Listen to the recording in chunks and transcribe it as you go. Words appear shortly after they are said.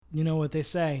you know what they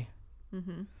say.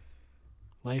 Mm-hmm.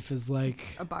 Life is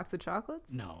like... A box of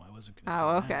chocolates? No, I wasn't going to say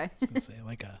that. Okay. I was going to say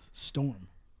like a storm.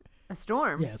 A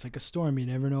storm? Yeah, it's like a storm. You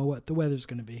never know what the weather's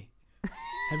going to be.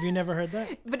 Have you never heard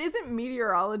that? But isn't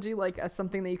meteorology like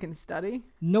something that you can study?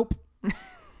 Nope.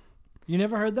 You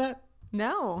never heard that?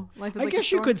 No. Life is I like guess a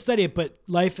storm. you could study it, but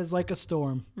life is like a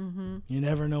storm. Mm-hmm. You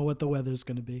never know what the weather's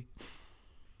going to be.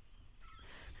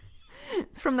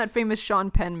 It's from that famous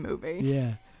Sean Penn movie.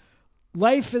 Yeah.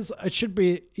 Life is, it should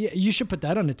be, you should put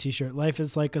that on a t-shirt. Life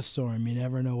is like a storm. You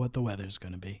never know what the weather's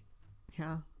going to be.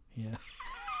 Yeah. Yeah.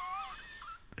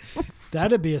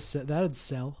 That'd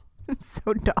sell. It's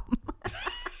so dumb.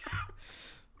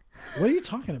 What are you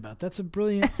talking about? That's a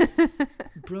brilliant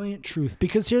truth.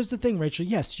 Because here's the thing, Rachel.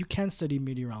 Yes, you can study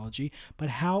meteorology, but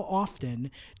how often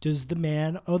does the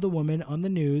man or the woman on the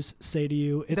news say to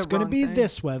you, it's going to be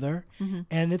this weather,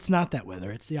 and it's not that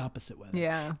weather. It's the opposite weather.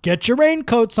 Yeah. Get your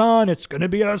raincoats on. It's going to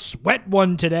be a sweat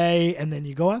one today. And then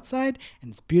you go outside,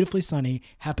 and it's beautifully sunny.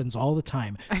 Happens all the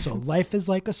time. So life is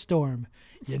like a storm.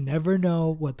 You never know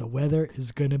what the weather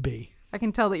is going to be. I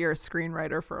can tell that you're a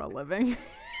screenwriter for a living.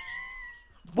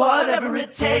 Whatever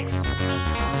it takes,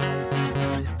 that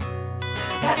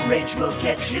Rach will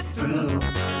get you through.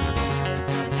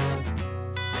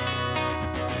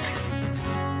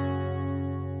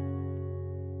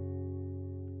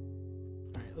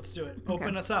 All right, let's do it. Okay.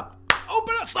 Open us up.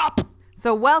 Open us up.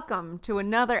 So welcome to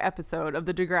another episode of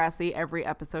the Degrassi Every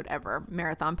Episode Ever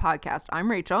Marathon Podcast.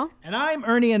 I'm Rachel. And I'm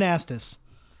Ernie Anastas.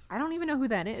 I don't even know who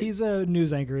that is. He's a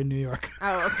news anchor in New York.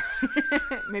 Oh,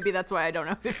 okay. Maybe that's why I don't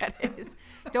know who that is.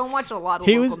 Don't watch a lot of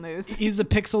local news. He's a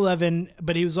Pix 11,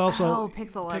 but he was also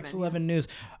Pix 11. Pix 11 News.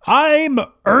 I'm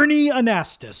Ernie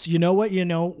Anastas. You know what?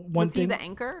 One Was thing. he the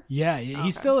anchor? Yeah,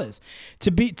 he still is.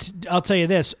 I'll tell you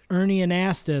this, Ernie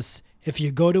Anastas. If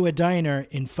you go to a diner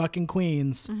in fucking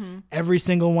Queens, every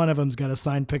single one of them's got a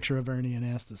signed picture of Ernie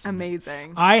Anastas.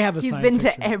 Amazing. I have a He's signed been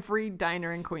picture. to every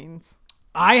diner in Queens.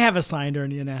 I have a signed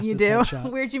Ernie Anastas You do?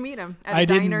 headshot. Where'd you meet him? At a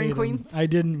diner in Queens? I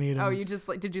didn't meet him. Oh,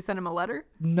 did you send him a letter?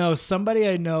 No, somebody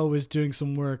I know was doing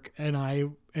some work and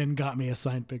got me a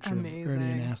signed picture Amazing. of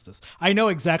Ernie Anastas. I know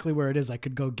exactly where it is. I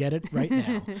could go get it right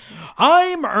now.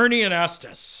 I'm Ernie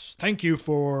Anastas. Thank you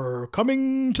for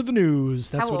coming to the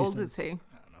news. That's How what old he is says. he? I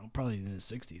don't know, probably in his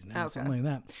 60s now, Okay. something like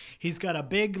that. He's got a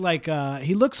big,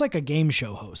 he looks like a game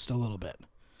show host a little bit.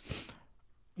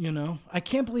 You know, I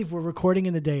can't believe we're recording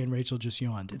in the day and Rachel just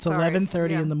yawned. It's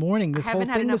 11:30 in the morning. This I haven't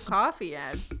whole had thing enough coffee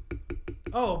yet.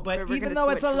 Oh, but We're even gonna though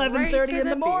it's switch right 11:30 to in the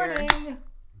the beer. morning.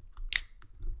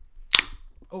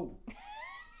 Oh.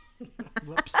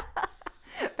 Whoops.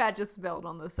 Pat just spilled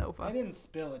on the sofa. I didn't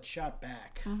spill it. Shot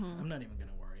back. I'm not even going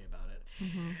to worry about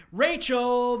it.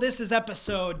 Rachel, this is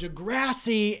episode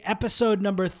Degrassi, episode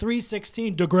number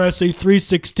 316. Degrassi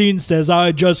 316 says,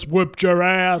 I just whipped your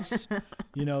ass.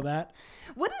 You know that?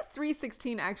 What does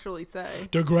 316 actually say?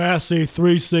 Degrassi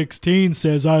 316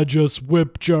 says, I just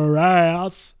whipped your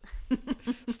ass.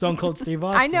 Stone Cold Steve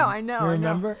Austin. I know. You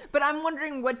remember? I know. But I'm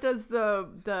wondering, what does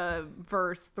the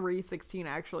verse 316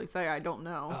 actually say? I don't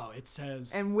know. Oh, it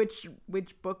says... And which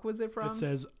book was it from? It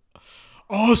says,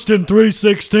 Austin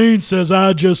 316 says,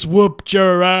 I just whooped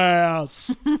your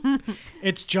ass.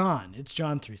 It's John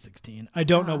 316. I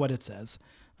don't know what it says.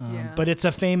 But it's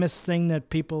a famous thing that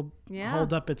people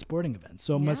hold up at sporting events.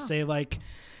 So it must say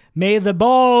may the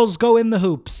balls go in the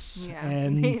hoops. Yeah.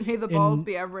 And may the balls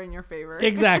be ever in your favor.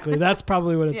 Exactly. That's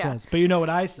probably what it says. But you know what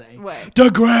I say? What?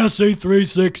 Degrassi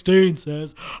 316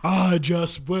 says, I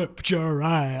just whipped your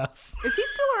ass. Is he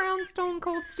still around, Stone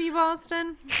Cold Steve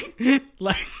Austin?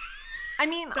 I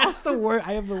mean, That's the word.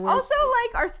 I have the word. Also,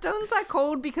 are stones that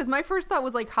cold? Because my first thought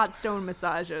was hot stone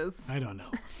massages. I don't know.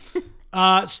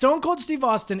 Stone Cold Steve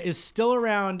Austin is still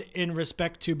around in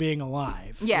respect to being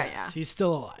alive. Yeah, Yes, yeah. He's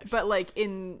still alive. But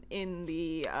in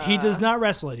the he does not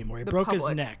wrestle anymore. He broke his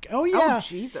public. neck. Oh yeah. Oh,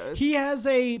 Jesus. He has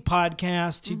a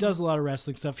podcast. He does a lot of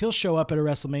wrestling stuff. He'll show up at a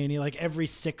WrestleMania, every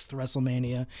 6th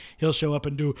WrestleMania. He'll show up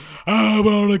and do, I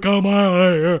want to come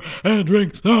out here and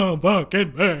drink some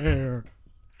fucking beer.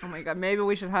 Oh my God, maybe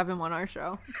we should have him on our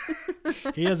show.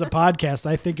 He has a podcast.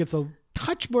 I think it's a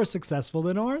touch more successful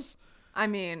than ours. I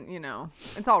mean,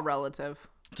 it's all relative.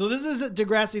 So this is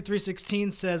Degrassi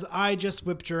 316 says, I just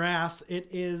whipped your ass. It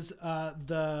is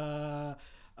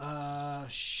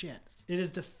It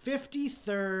is the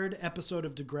 53rd episode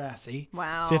of Degrassi.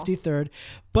 Wow. 53rd.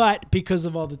 But because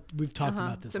of all the... We've talked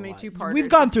about this so a many lot. two-parters. We've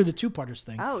gone through the two-parters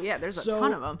thing. Oh, yeah. There's a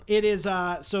ton of them. It is...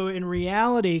 so in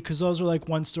reality, because those are like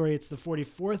one story, it's the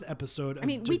 44th episode of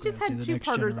we just had Degrassi, The Next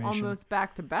two-parters Generation. almost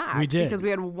back to back. We did. Because we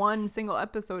had one single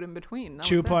episode in between.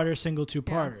 Two-parter, single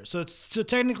two-parter. Yeah. So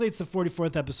technically it's the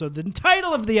 44th episode. The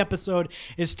title of the episode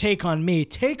is Take On Me.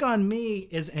 Take On Me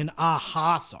is an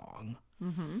Aha song.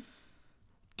 Mm-hmm.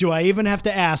 Do I even have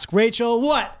to ask, Rachel,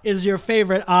 what is your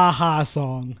favorite Aha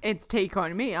song? It's Take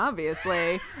On Me,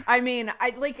 obviously. I mean,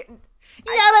 I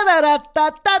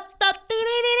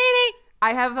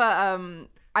have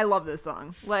I love this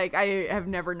song. Like, I have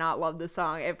never not loved this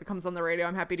song. If it comes on the radio,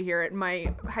 I'm happy to hear it.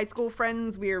 My high school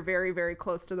friends, we are very, very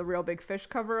close to the Real Big Fish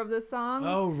cover of this song.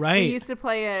 Oh, right. We used to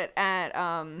play it at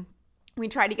we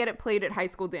tried to get it played at high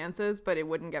school dances, but it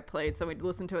wouldn't get played. So we'd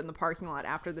listen to it in the parking lot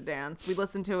after the dance. We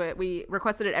listened to it. We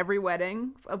requested it every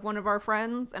wedding of one of our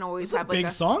friends, and always have like a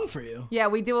big song for you. Yeah,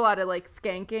 we do a lot of like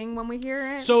skanking when we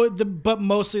hear it. So but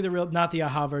mostly not the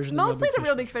Aha version. Mostly the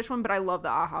Real Big Fish one, but I love the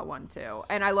Aha one too,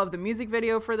 and I love the music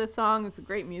video for this song. It's a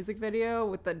great music video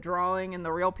with the drawing and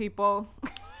the real people.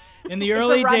 In the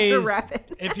early days,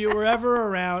 if you were ever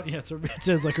around, it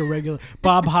says like a regular.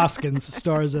 Bob Hoskins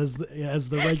stars as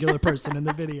the regular person in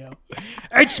the video.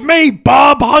 It's me,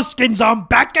 Bob Hoskins. I'm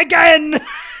back again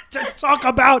to talk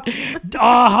about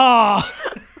Aha.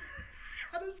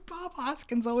 How does Bob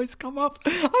Hoskins always come up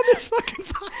on this fucking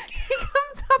podcast? He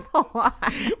comes up a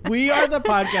lot. We are the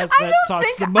podcast that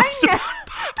talks the most about.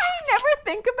 I never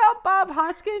think about Bob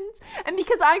Hoskins, and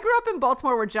because I grew up in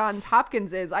Baltimore where Johns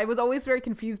Hopkins is, I was always very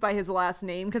confused by his last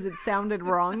name because it sounded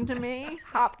wrong to me.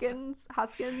 Hoskins.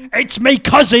 It's me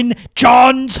cousin,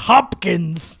 Johns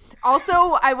Hopkins.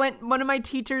 Also, one of my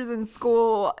teachers in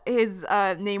school, his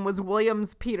name was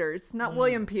Williams Peters. Not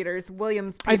William Peters,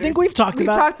 Williams Peters. I think we've talked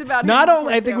about not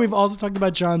only, I think we've also talked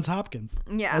about Johns Hopkins.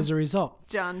 Yeah. As a result.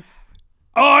 Johns.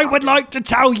 I would like to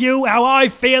tell you how I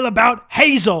feel about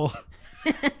Hazel.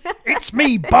 It's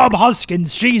me, Bob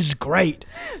Hoskins. She's great.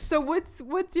 So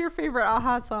what's your favorite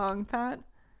Aha song, Pat?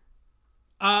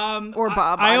 Or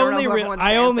Bob? I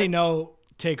only know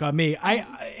Take On Me.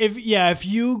 If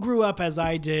you grew up as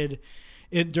I did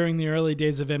during the early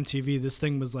days of MTV, this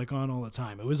thing was like on all the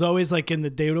time. It was always like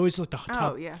they would always look the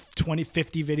top 20,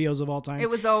 50 videos of all time.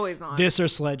 It was always on. This or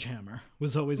Sledgehammer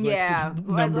was always like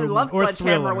the I number love one.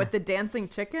 Sledgehammer with the dancing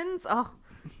chickens. Oh,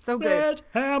 so good.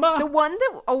 Sledgehammer. The one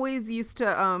that always used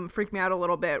to freak me out a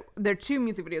little bit. There are two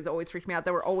music videos that always freaked me out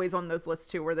that were always on those lists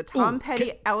too. Were the Tom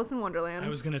Petty Alice in Wonderland. I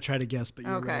was gonna try to guess, but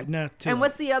you're right. No, and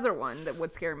what's the other one that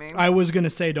would scare me? I was gonna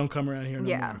say Don't Come Around Here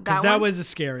No More, because that was a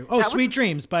scary. Sweet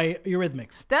Dreams by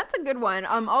Eurythmics. That's a good one.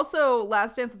 Also,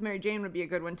 Last Dance with Mary Jane would be a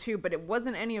good one too, but it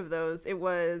wasn't any of those. It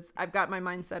was I've Got My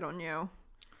Mind Set on You.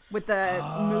 With the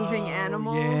moving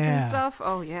animals and stuff.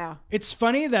 Oh, yeah. It's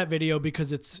funny, that video,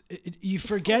 because you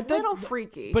forget that. It's a little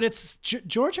freaky. But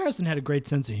George Harrison had a great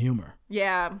sense of humor.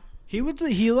 Yeah.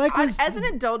 As an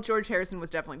adult, George Harrison was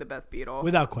definitely the best Beatle.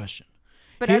 Without question.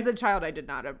 But as a child, I did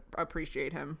not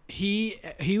appreciate him. He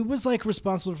was like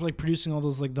responsible for like producing all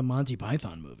those like the Monty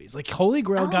Python movies. Like Holy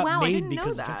Grail got made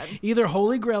because of him. Either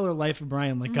Holy Grail or Life of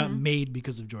Brian got made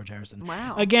because of George Harrison.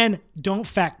 Wow. Again, don't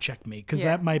fact check me because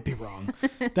that might be wrong.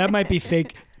 That might be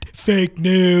fake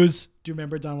news. Do you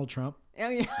remember Donald Trump? Oh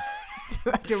yeah.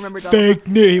 I do remember Donald Trump. Fake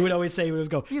news. He would always say,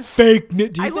 fake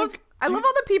news. I love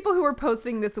all the people who were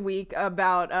posting this week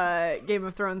about Game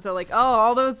of Thrones. They're like, oh,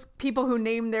 all those people who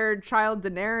named their child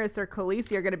Daenerys or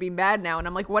Khaleesi are going to be mad now. And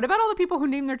I'm like, what about all the people who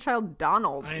named their child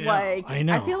Donald? I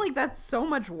know. I feel like that's so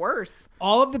much worse.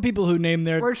 All of the people who name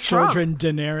their children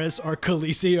Daenerys or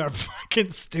Khaleesi are fucking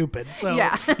stupid. So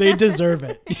they deserve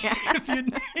it.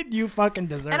 You fucking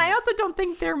deserve it. And I also don't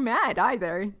think they're mad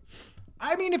either.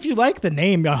 I mean, if you like the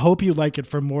name, I hope you like it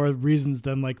for more reasons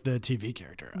than like the TV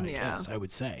character, I guess I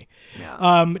would say.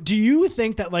 Yeah. Do you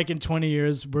think that like in 20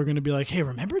 years we're going to be like, hey,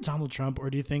 remember Donald Trump? Or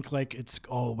do you think like it's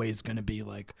always going to be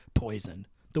like poison?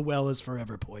 The well is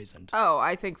forever poisoned. Oh,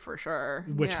 I think for sure.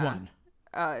 Which one?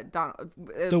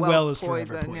 The well is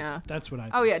forever poisoned. Yeah. That's what I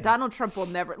think. Oh yeah, Donald Trump will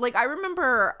never. Like I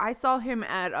remember I saw him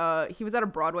at he was at a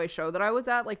Broadway show that I was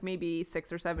at like maybe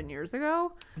 6 or 7 years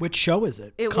ago. Which show is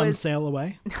it? Come Sail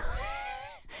Away?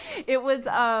 It was is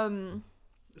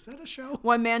that a show?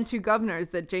 One Man, Two Governors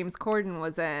that James Corden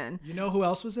was in. You know who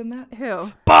else was in that?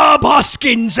 Who? Bob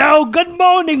Hoskins. Oh, good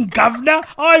morning, Governor.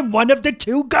 I'm one of the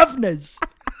two governors.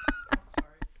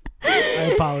 Sorry.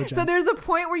 I apologize. So there's a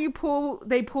point where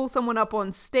they pull someone up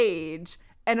on stage,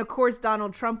 and of course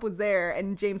Donald Trump was there,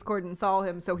 and James Corden saw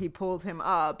him, so he pulled him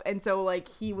up, and so like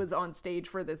he was on stage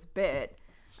for this bit.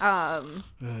 Oh,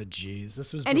 jeez,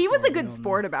 this was. And he was a before good we all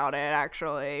sport about it,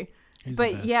 actually. He's the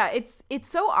But best. yeah, it's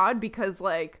so odd because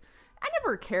like I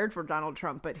never cared for Donald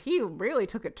Trump, but he really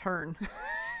took a turn.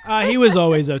 He was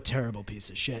always a terrible piece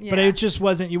of shit, but Yeah. it just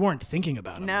wasn't. You weren't thinking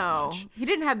about him. that No, much. he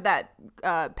didn't have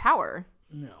that power.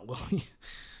 No. Well,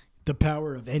 the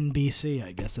power of NBC,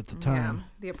 I guess, at the time. Yeah,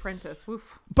 The Apprentice.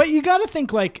 Woof. But you got to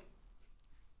think like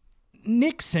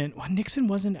Nixon. Well, Nixon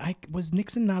wasn't. Was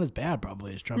Nixon not as bad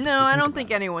probably as Trump? if No, you I think don't about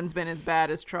think it. anyone's been as bad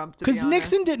as Trump. Because Because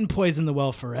Nixon didn't poison the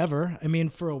well forever. I mean,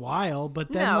 for a while, but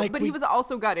then No, like but he was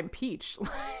also got impeached.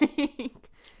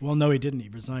 Well, no, he didn't. He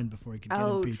resigned before he could get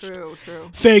Oh, impeached. true.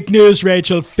 Fake news,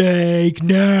 Rachel. Fake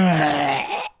news.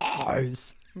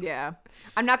 Yeah.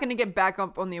 I'm not going to get back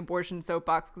up on the abortion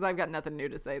soapbox because I've got nothing new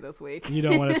to say this week. You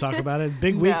don't want to talk about it.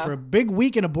 Big week No. big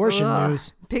week in abortion Ugh.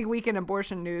 news. Big week in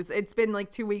abortion news. It's been like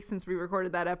 2 weeks since we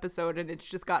recorded that episode, and it's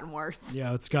just gotten worse.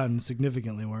 Yeah, it's gotten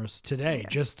significantly worse today.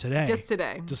 Just today. Just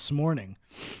today. This morning.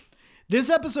 This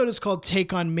episode is called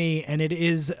Take on Me, and it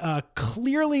is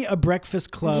clearly a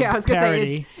Breakfast Club Yeah, I was going to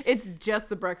parody. say, it's just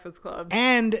the Breakfast Club.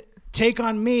 And Take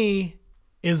on Me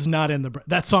is not in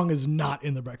that song is not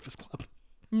in the Breakfast Club.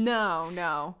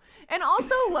 No. And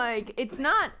also, like, it's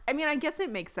not, I mean, I guess it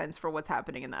makes sense for what's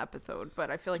happening in the episode, but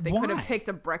I feel like they could Why? have picked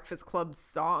a Breakfast Club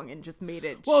song and just made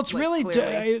it. Well, it's like, really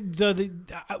clearly-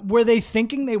 were they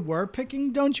thinking they were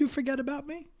picking Don't You Forget About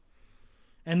Me?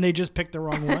 And they just picked the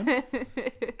wrong one?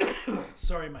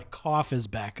 Sorry, my cough is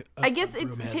back. I guess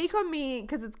it's Broomheads. Take on Me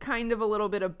because it's kind of a little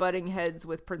bit of butting heads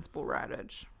with Principal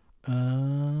Radish.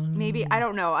 Um, Maybe, I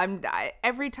don't know.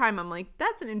 Every time I'm like,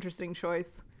 that's an interesting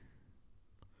choice.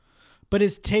 But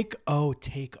is take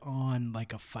on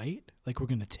like a fight? Like we're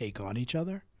going to take on each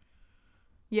other?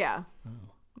 Yeah. Oh.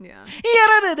 Yeah.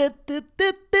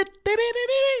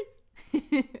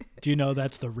 Do you know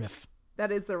that's the riff?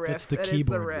 That is the riff. That's the That is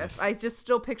keyboard riff. riff. I just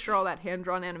still picture all that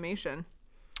hand-drawn animation.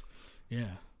 Yeah.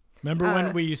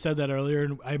 Remember when you said that earlier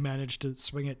and I managed to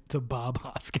swing it to Bob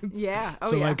Hoskins? Yeah. Oh,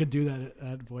 so yeah. I could do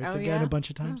that voice Oh, again yeah? a bunch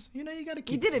of times. You know, you got to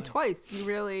keep You did it alive. twice. You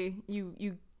really,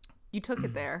 you took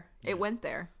it there. It went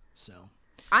there. So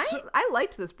I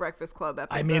liked this Breakfast Club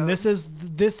episode. I mean, this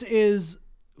is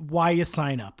why you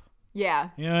sign up. Yeah.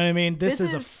 You know what I mean? This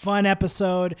is a is- fun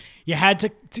episode. You had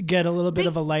to get a little bit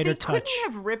of a lighter they touch.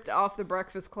 couldn't have ripped off the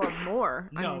Breakfast Club more.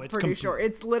 No, I'm it's pretty complete. sure.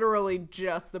 It's literally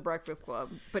just the Breakfast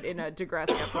Club, but in a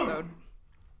Degrassi episode.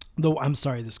 I'm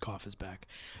sorry, this cough is back.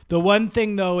 The one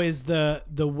thing though is the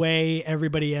way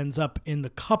everybody ends up in the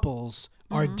couples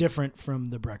are different from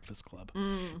the Breakfast Club.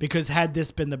 Because had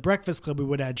this been the Breakfast Club, we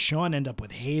would have had Sean end up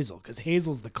with Hazel because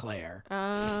Hazel's the Claire.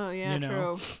 Oh, yeah, you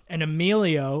know? true. And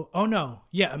Emilio,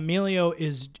 Emilio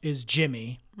is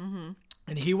Jimmy.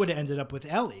 And he would have ended up with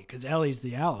Ellie because Ellie's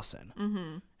the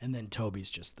Allison. And then Toby's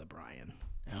just the Brian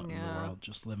out in the Yeah. world,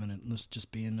 just living it,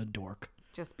 just being a dork.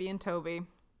 Just being Toby.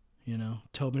 You know,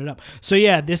 tobing it up. So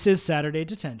yeah, this is Saturday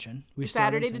Detention. We start on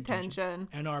Saturday Saint Detention.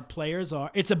 and our players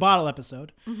are. It's a bottle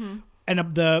episode, and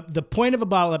the point of a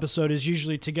bottle episode is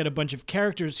usually to get a bunch of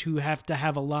characters who have to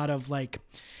have a lot of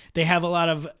they have a lot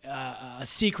of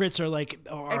secrets or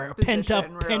pent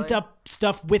Exposition, really. up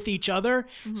stuff with each other,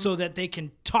 so that they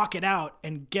can talk it out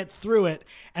and get through it.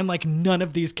 And none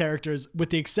of these characters,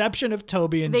 with the exception of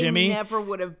Toby and They Jimmy, never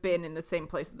would have been in the same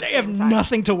place at the they same have time.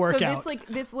 nothing to work So out.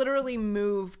 this literally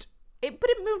moved it,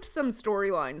 but it moved some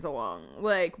storylines along,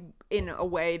 in a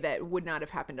way that would not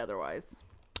have happened otherwise.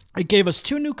 It gave us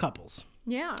 2 new couples,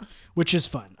 Yeah. which is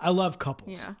fun. I love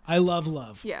couples. Yeah. I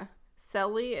love. Yeah.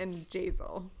 Selly and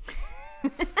Jazel.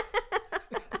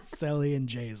 Sally and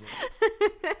Jazel.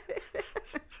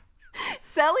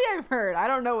 Selly, I've heard. I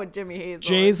don't know what Jimmy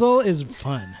Hazel Jazel is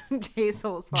fun. is.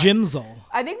 Jazel is fun. Jimzel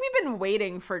I think we've been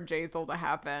waiting for Jazel to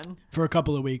happen. for a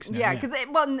couple of weeks now. Yeah, because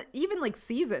even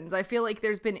seasons, I feel like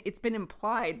it's been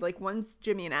implied. Once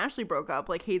Jimmy and Ashley broke up,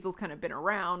 Hazel's kind of been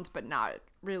around, but not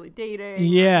really dating.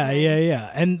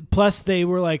 Yeah. And plus they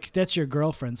were like, that's your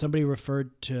girlfriend. Somebody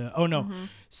referred to,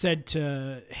 said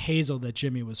to Hazel that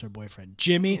Jimmy was her boyfriend.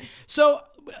 Jimmy. So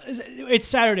it's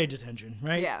Saturday Detention,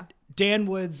 right? Yeah. Dan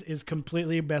Woods is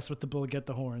completely messed with the bull, get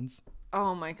the horns.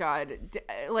 Oh my God.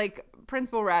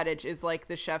 Principal Radish is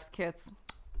the chef's kiss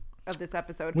of this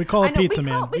episode. We call it I know, Pizza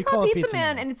Man. We call it Pizza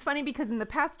Man, and it's funny because in the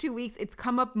past 2 weeks, it's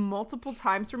come up multiple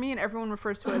times for me, and everyone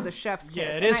refers to it as a chef's kiss.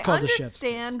 Yeah, it is called a chef's kiss. I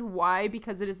understand why,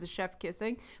 because it is a chef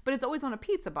kissing, but it's always on a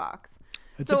pizza box.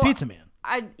 It's a Pizza Man.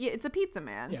 It's a Pizza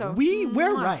Man. Yeah, So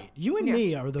we're right. You and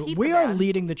me are Pizza we are Man.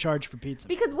 leading the charge for Pizza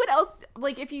Man. Because what else?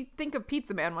 If you think of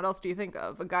Pizza Man, what else do you think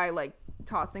of? A guy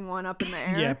tossing one up in the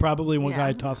air. Yeah, probably one Yeah.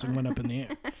 guy tossing one up in the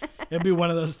air. It'd be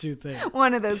one of those two things.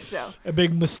 One of those two. A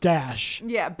big mustache.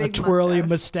 Yeah, big a twirly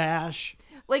mustache.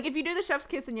 Like, if you do the chef's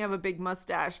kiss and you have a big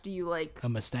mustache, do you like A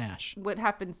mustache. what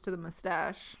happens to the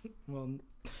mustache? Well,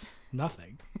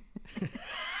 nothing.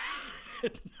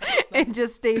 It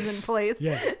just stays in place.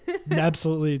 Yeah,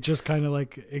 absolutely. Just kind of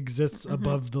like exists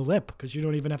above the lip because you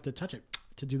don't even have to touch it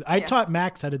to do that. I taught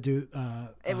Max how to do.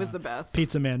 It was the best.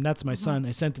 Pizza Man. That's my son.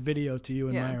 I sent the video to you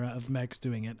and Myra of Max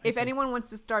doing it. If anyone wants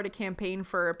to start a campaign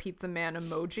for a Pizza Man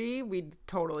emoji, we'd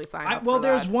totally sign up. Well, for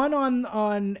there's that. one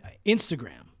on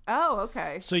Instagram. Oh,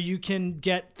 okay. So you can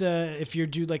get if you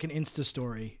do like an Insta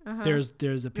story, there's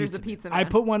a pizza. Man. I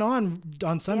put one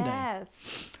on Sunday.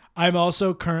 Yes. I'm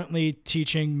also currently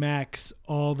teaching Max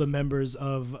all the members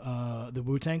of the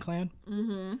Wu-Tang Clan.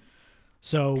 Mm-hmm.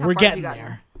 So we're getting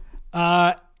there.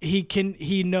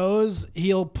 He knows,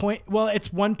 he'll point. Well,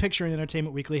 it's one picture in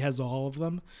Entertainment Weekly has all of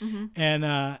them,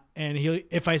 and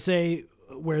if I say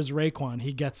where's Raekwon,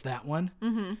 he gets that one,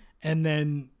 and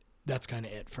then that's kind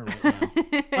of it for right now.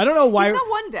 I don't know why. He's got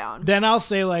one down. Then I'll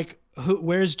say like,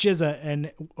 where's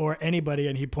Jizza or anybody,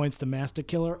 and he points to Master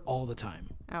Killer all the time.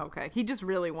 Oh, okay. He just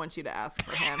really wants you to ask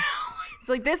for him. He's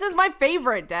like, this is my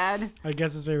favorite, Dad. I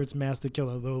guess his favorite's Master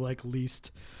Killer, though, like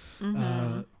least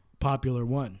popular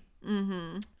one.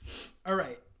 Mm-hmm. All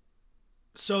right.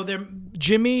 So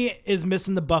Jimmy is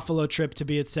missing the Buffalo trip to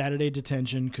be at Saturday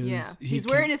detention because he's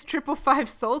wearing his 555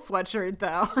 Soul sweatshirt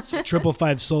though.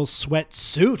 555 Soul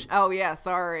sweatsuit. Oh yeah,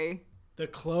 sorry. The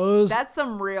clothes. That's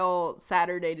some real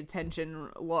Saturday detention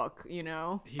look, you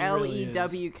know.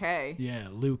 LEWK. Yeah,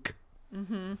 Luke.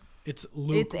 Mm-hmm. It's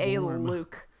Luke. It's a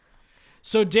Luke.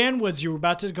 So Dan Woods, you were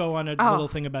about to go on a little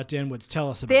thing about Dan Woods.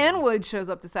 Tell us about Dan Woods shows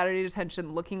up to Saturday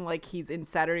detention looking like he's in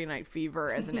Saturday Night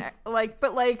Fever as an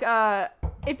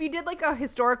if you did like a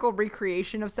historical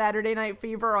recreation of Saturday Night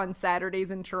Fever on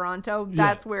Saturdays in Toronto,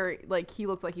 that's where like he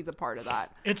looks like he's a part of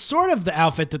that. It's sort of the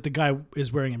outfit that the guy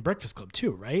is wearing in Breakfast Club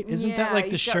too, right? Isn't that like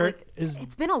the shirt?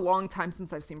 It's been a long time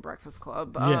since I've seen Breakfast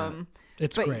Club.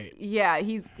 It's great. Yeah,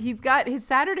 he's got his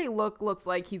Saturday looks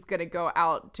like he's gonna go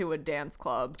out to a dance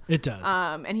club. It does.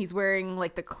 And he's wearing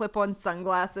like the clip-on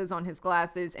sunglasses on his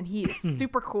glasses, and he is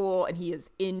super cool, and he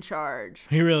is in charge.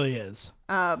 He really is.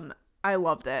 I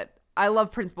loved it. I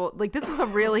love Principal. Like, this is a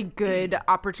really good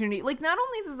opportunity. Like, not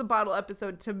only is this a bottle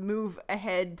episode to move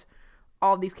ahead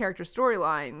all these character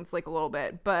storylines like a little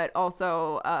bit, but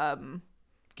also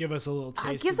give us a little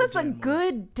taste. It gives us a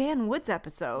good Dan Woods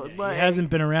episode. Yeah, he hasn't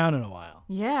been around in a while.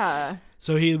 Yeah.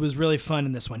 So he was really fun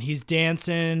in this one. He's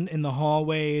dancing in the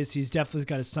hallways. He's definitely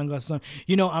got his sunglasses on.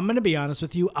 You know, I'm going to be honest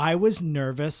with you. I was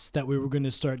nervous that we were going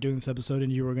to start doing this episode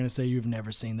and you were going to say you've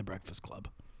never seen The Breakfast Club.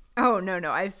 Oh,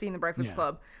 no. I've seen The Breakfast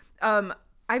Club.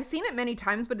 I've seen it many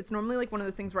times, but it's normally like one of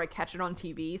those things where I catch it on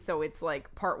TV. So it's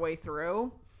like partway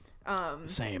through.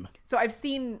 Same. So I've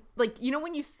seen, like, you know,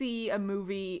 when you see a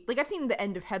movie, like I've seen The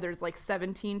End of Heathers like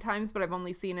 17 times, but I've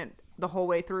only seen it the whole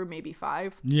way through, maybe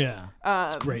 5. Yeah.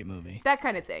 It's a great movie. That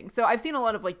kind of thing. So I've seen a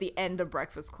lot of like the end of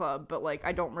Breakfast Club, but like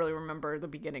I don't really remember the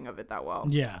beginning of it that well.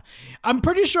 Yeah. I'm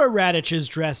pretty sure Raditch is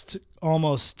dressed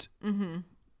almost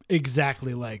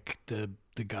exactly like the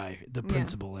guy, the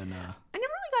principal in I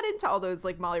never really got into all those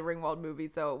like Molly Ringwald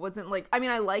movies though. It wasn't like, I mean,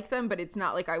 I like them, but it's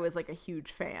not like I was like a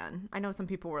huge fan. I know some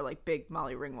people were like big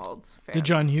Molly Ringwald fans. the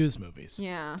John Hughes movies.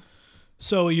 Yeah.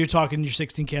 So you're talking your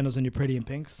 16 Candles and your Pretty in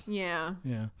Pinks? Yeah.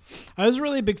 Yeah. I was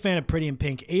really a big fan of Pretty in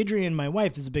Pink. Adrian, my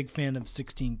wife, is a big fan of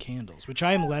 16 Candles, which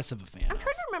I am less of a fan I'm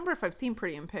trying to remember if I've seen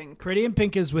Pretty in Pink. Pretty in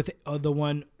Pink is with the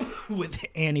one with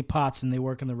Annie Potts, and they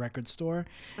work in the record store.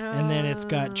 And then it's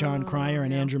got John Cryer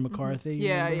and Andrew McCarthy.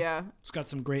 Yeah, remember? yeah. It's got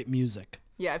some great music.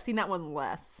 Yeah, I've seen that one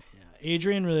less. Yeah.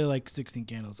 Adrian really likes 16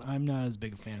 Candles. I'm not as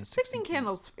big a fan of 16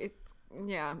 Candles.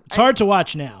 It's hard to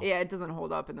watch now. Yeah, it doesn't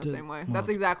hold up in the same way. That's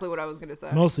exactly what I was going to say.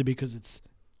 Mostly because it's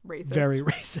racist. Very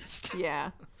racist.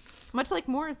 Yeah. Much like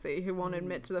Morrissey, who won't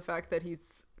admit to the fact that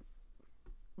he's...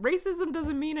 Racist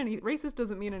doesn't mean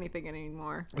anything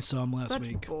anymore. I saw him last Such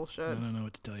week. Bullshit. I don't know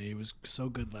what to tell you. He was so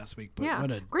good last week. But yeah,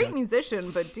 what a great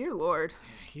musician, but dear Lord.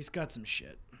 He's got some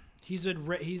shit. He's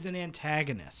an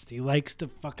antagonist. He likes to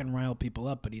fucking rile people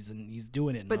up, but he's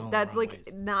doing it in all that's the wrong like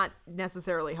ways. not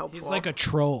necessarily helpful. He's like a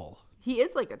troll. He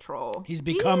is like a troll. He's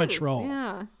become a troll.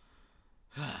 Yeah.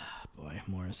 Boy,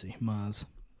 Morrissey, Maz.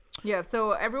 Yeah,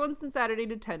 so everyone's in Saturday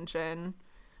detention.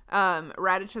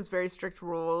 Raditch has very strict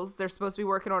rules. They're supposed to be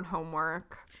working on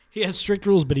homework. He has strict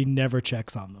rules, but he never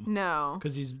checks on them. No.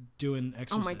 Because he's doing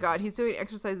exercises. Oh my God, he's doing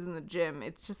exercises in the gym.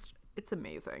 It's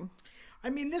amazing. I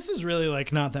mean, this is really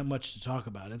like not that much to talk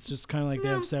about. It's just kind of like they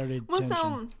have Saturday detention.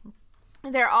 Well,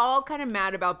 so they're all kind of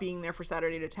mad about being there for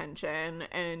Saturday detention,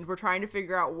 and we're trying to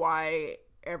figure out why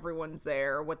everyone's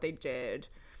there, what they did.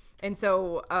 And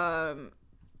so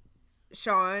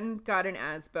Sean got an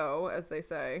ASBO, as they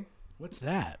say. What's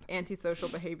that? Antisocial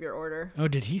behavior order. Oh,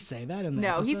 did he say that in the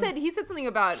No, episode? he said something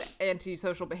about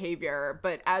antisocial behavior,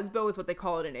 but ASBO is what they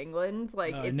call it in England.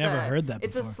 Like I never heard that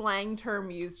It's a before. slang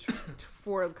term used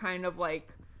for kind of like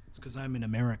It's because I'm in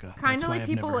America. kind That's of why like I've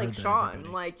people never like heard that, Sean,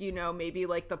 everybody. like, you know, maybe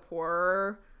like the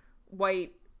poorer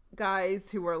white guys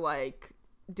who were like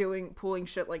pulling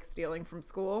shit like stealing from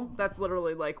school. That's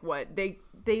literally like what they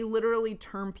literally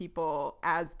term people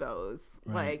ASBOs.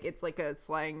 Right. Like it's like a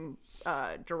slang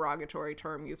derogatory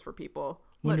term used for people.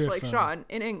 Wonder Much if, like Sean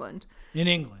in England. In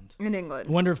England. I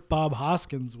wonder if Bob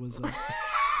Hoskins was. Bob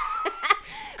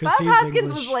He's Hoskins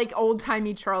English. was like old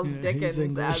timey Charles he's Dickens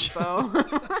English.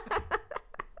 ASBO.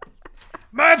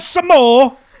 Have some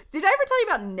more. Did I ever tell you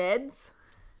about Neds?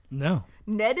 No.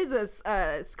 Ned is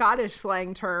a Scottish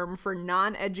slang term for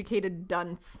non-educated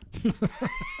dunce.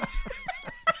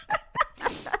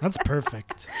 That's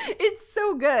perfect. It's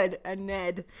so good, a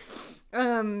Ned.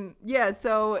 Yeah,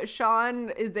 so Sean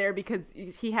is there because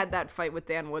he had that fight with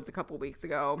Dan Woods a couple weeks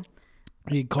ago.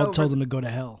 He told him to go to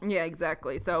hell. Yeah,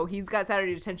 exactly. So he's got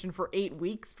Saturday detention for 8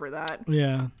 weeks for that.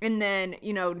 Yeah. And then,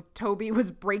 you know, Toby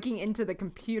was breaking into the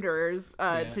computers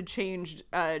to change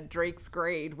Drake's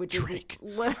grade, which Drake.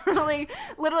 is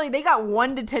literally, they got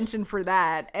 1 detention for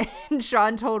that. And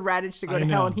Sean told Raditch to go to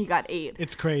hell, and he got 8.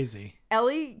 It's crazy.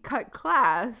 Ellie cut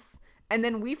class, and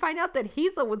then we find out that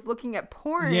Hazel was looking at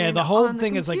porn. Yeah, the whole on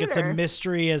thing is like it's a computer.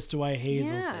 mystery as to why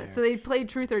Hazel's Yeah, there. so they played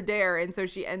Truth or Dare, and so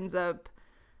she ends up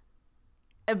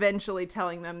eventually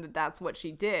telling them that that's what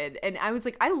she did. And I was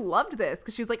like, I loved this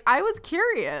because she was like, I was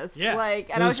curious. Yeah, like,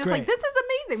 and it I was was just like, great. this is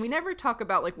amazing. We never talk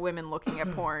about like women looking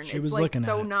at porn. She it's was like looking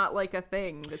so at it. not like a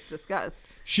thing that's discussed.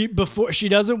 She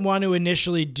doesn't want to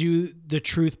initially do the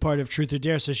truth part of Truth or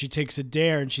Dare, so she takes a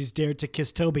dare and she's dared to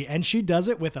kiss Toby, and she does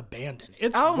it with abandon.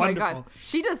 It's Oh my wonderful. god,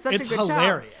 she does such It's a good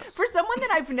hilarious. job for someone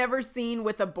that I've never seen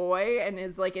with a boy and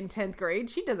is like in 10th grade.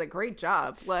 She does a great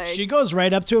job. Like She goes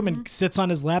right up to him Mm-hmm. and sits on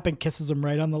his lap and kisses him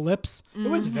right on the lips. It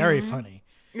was very funny.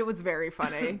 it was very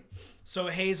funny. So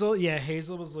Hazel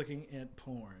was looking at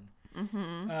porn.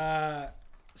 Mm-hmm.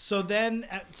 So then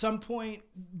at some point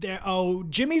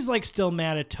Jimmy's like still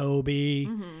mad at Toby.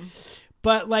 Mm-hmm.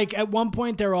 But like at one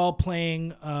point they're all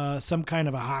playing some kind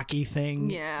of a hockey thing.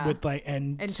 Yeah. With like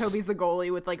And Toby's the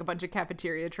goalie with like a bunch of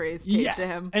cafeteria trays taped to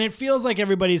him. And it feels like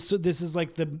this is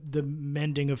like the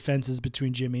mending of fences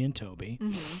between Jimmy and Toby.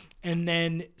 Mm-hmm. And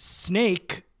then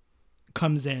Snake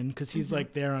comes in because he's Mm-hmm.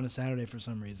 like there on a Saturday for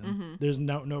some reason. There's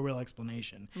no real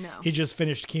explanation. No. He just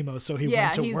finished chemo, so he Yeah,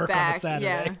 went to he's work back. on a Saturday.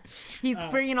 Yeah. He's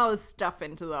bringing all his stuff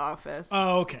into the office.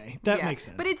 Oh, okay. That Yeah. makes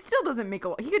sense. But it still doesn't make a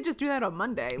lot. He could just do that on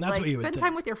Monday. That's what you would spend think.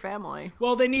 time with your family.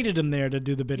 Well, they needed him there to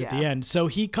do the bit at the Yeah. end. So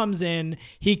he comes in,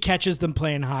 he catches them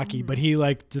playing hockey, but he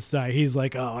like he's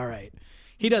like, oh, all right.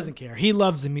 He doesn't care. He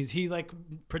loves them. He like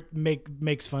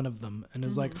makes fun of them and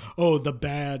is like, oh, the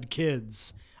bad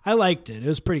kids. I liked it. It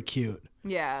was pretty cute.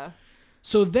 Yeah.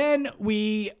 So then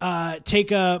we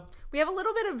take a. We have a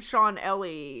little bit of Sean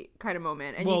Ellie kind of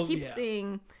moment. And Well, you keep yeah.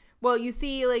 seeing, well, you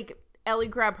see like Ellie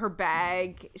grab her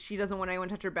bag. She doesn't want anyone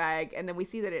to touch her bag. And then we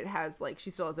see that it has like,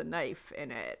 she still has a knife in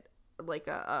it, like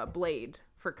a blade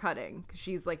for cutting. 'Cause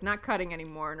she's like not cutting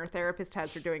anymore. And her therapist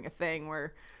has her doing a thing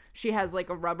where she has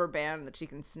like a rubber band that she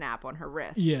can snap on her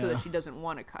wrist Yeah. so that she doesn't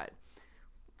want to cut.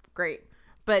 Great.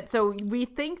 But so we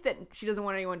think that she doesn't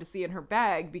want anyone to see in her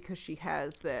bag because she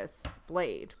has this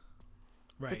blade.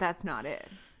 Right. But that's not it.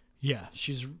 Yeah,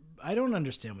 I don't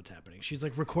understand what's happening. She's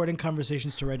like recording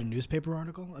conversations to write a newspaper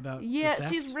article about. Yeah, the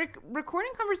theft? she's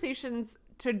recording conversations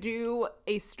to do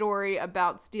a story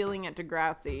about stealing at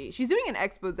Degrassi. She's doing an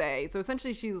expose. So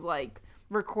essentially she's like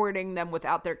recording them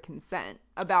without their consent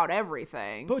about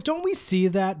everything. But don't we see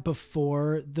that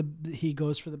before he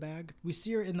goes for the bag? We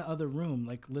see her in the other room,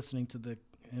 like listening to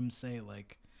him say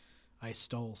like, "I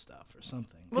stole stuff" or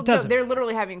something. Well, it doesn't. they're matter.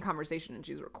 literally having a conversation and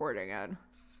she's recording it.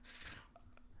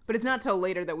 But it's not till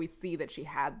later that we see that she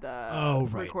had the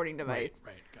recording device.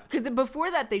 Right, gotcha. Because before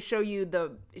that, they show you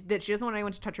that she doesn't want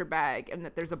anyone to touch her bag and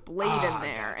that there's a blade in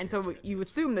there. Gotcha, and so you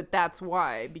assume that that's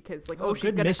why, because like, she's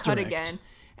good going to cut misdirect. again.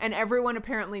 And everyone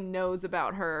apparently knows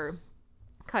about her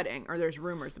cutting, or there's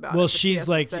rumors about it. Well, but she she's hasn't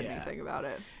like, said yeah. anything about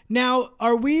it. Now,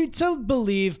 are we to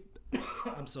believe?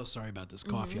 I'm so sorry about this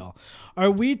cough, y'all.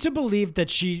 Are we to believe that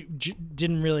she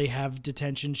didn't really have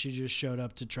detention? She just showed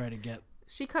up to try to get.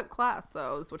 She cut class,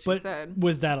 though, is what she But said.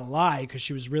 was that a lie? Because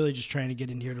she was really just trying to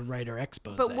get in here to write her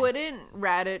expose. But wouldn't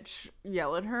Raditch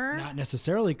yell at her? Not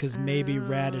necessarily, because maybe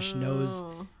Radish knows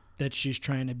that she's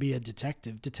trying to be a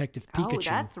detective Pikachu. Oh,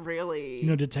 that's really... You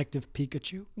know Detective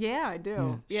Pikachu? Yeah, I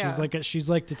do. Yeah. She's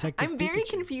like Detective Pikachu. I'm very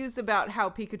confused about how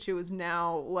Pikachu has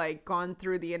now like gone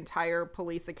through the entire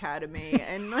police academy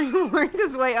and like worked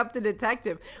his way up to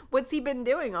detective. What's he been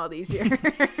doing all these years?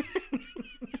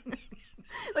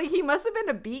 Like he must have been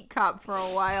a beat cop for a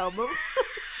while, but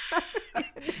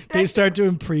they start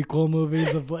doing prequel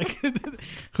movies of like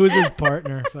who's his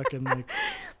partner? Fucking like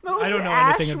I don't know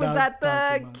Ash? anything about. Was that the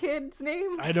Pokemons. kid's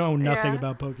name? I know nothing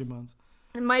about Pokemons.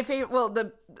 And my favorite, well,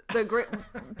 the great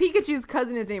Pikachu's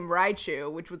cousin is named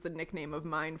Raichu, which was a nickname of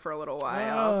mine for a little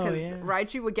while because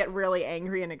Raichu would get really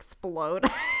angry and explode.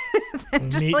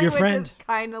 Meet your friend. Which is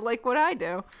kind of like what I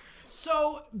do.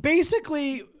 So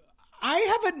basically,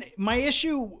 my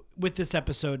issue with this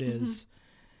episode is,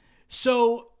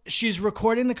 so she's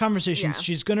recording the conversations. Yeah.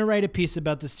 She's going to write a piece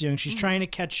about the stealing. She's trying to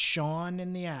catch Sean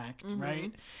in the act,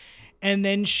 right? And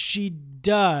then she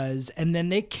does, and then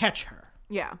they catch her.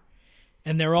 Yeah.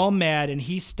 And they're all mad, and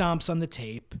he stomps on the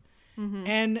tape.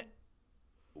 And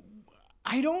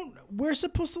we're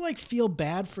supposed to like feel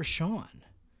bad for Sean.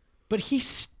 But he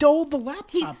stole the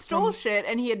laptop. He stole shit,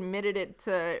 and he admitted it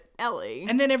to Ellie.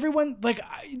 And then everyone, like,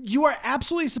 you are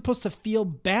absolutely supposed to feel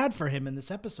bad for him in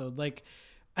this episode. Like,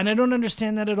 and I don't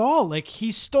understand that at all. Like,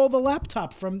 he stole the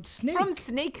laptop from Snake. From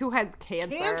Snake, who has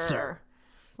cancer.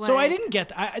 So I didn't get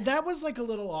that. That was, like, a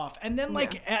little off. And then,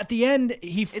 like, at the end,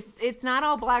 It's not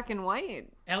all black and white.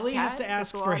 Ellie has to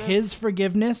ask for his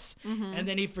forgiveness, and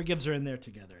then he forgives her, and they're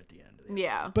together at the end.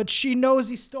 Yeah. But she knows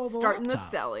he stole the Starting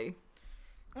laptop. the celly.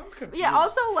 I'm confused. Yeah,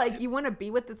 also, like, you want to be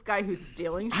with this guy who's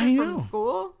stealing shit from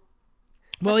school?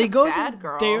 Well, he goes. Bad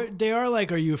girl. They are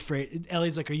like, "Are you afraid?"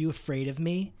 Ellie's like, "Are you afraid of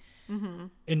me?"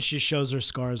 And she shows her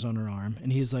scars on her arm,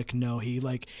 and he's like, "No."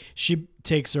 She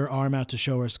takes her arm out to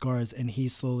show her scars, and he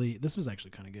slowly. This was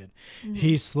actually kind of good.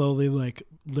 He slowly like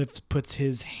puts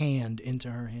his hand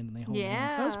into her hand, and they hold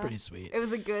hands. That was pretty sweet. It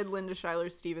was a good Linda Schuyler,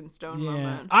 Steven Stone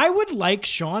moment. I would like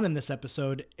Sean in this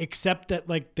episode, except that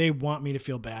like they want me to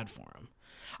feel bad for him.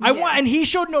 And he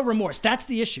showed no remorse. That's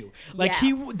the issue. Like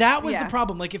that was the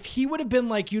problem. Like if he would have been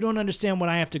like, you don't understand what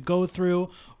I have to go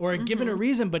through, or given a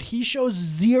reason, but he shows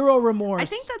zero remorse. I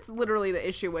think that's literally the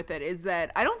issue with it, is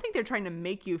that I don't think they're trying to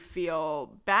make you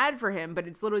feel bad for him, but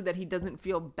it's literally that he doesn't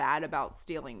feel bad about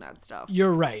stealing that stuff.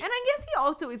 You're right. And I guess he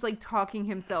also is like talking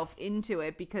himself into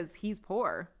it because he's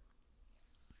poor.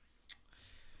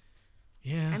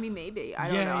 Yeah. I mean, maybe.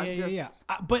 I don't know. Yeah.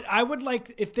 But I would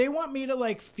like, if they want me to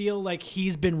like feel like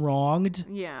he's been wronged,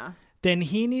 then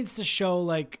he needs to show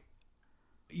like,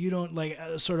 you don't like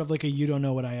sort of like a you don't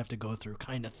know what I have to go through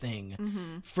kind of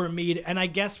thing for me to, and I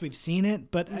guess we've seen it,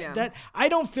 but that I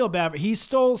don't feel bad. He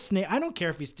stole Snake. I don't care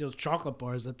if he steals chocolate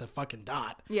bars at the fucking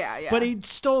dot. Yeah. But he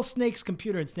stole Snake's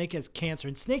computer, and Snake has cancer,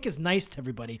 and Snake is nice to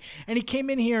everybody. And he came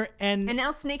in here and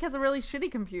now Snake has a really shitty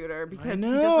computer because he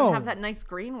doesn't have that nice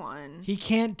green one. He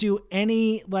can't do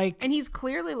any like. And he's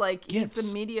clearly like gifts. He's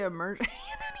the media immersion.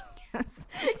 Yes.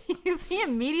 He's a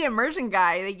media immersion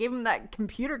guy. They gave him that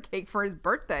computer cake for his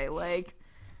birthday. Like,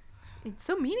 it's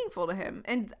so meaningful to him.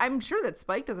 And I'm sure that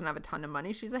Spike doesn't have a ton of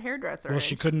money. She's a hairdresser. Well,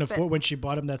 she couldn't afford, when she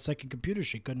bought him that second computer,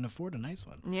 she couldn't afford a nice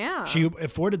one. Yeah. She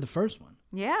afforded the first one.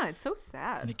 Yeah, it's so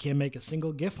sad. And he can't make a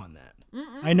single GIF on that.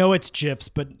 I know it's GIFs,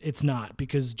 but it's not,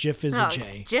 because GIF is a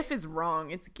J. GIF is wrong.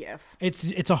 It's GIF.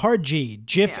 It's a hard G.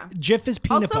 GIF is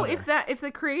peanut butter. Also, if the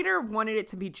creator wanted it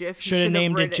to be GIF, he should have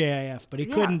named it JIF, but he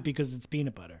couldn't because it's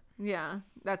peanut butter. Yeah,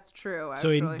 that's true.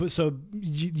 Actually. So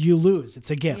you lose. It's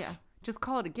a GIF. Yeah, just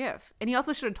call it a GIF. And he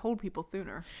also should have told people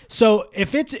sooner. So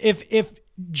if GIF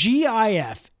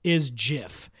is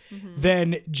GIF,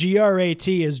 then GRAT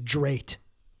is Drate.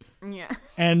 Yeah.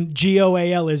 And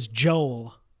GOAL is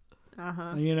Joel.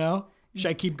 You know? Should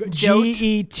I keep going?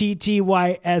 GETTYSBURG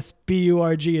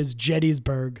is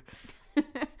Gettysburg.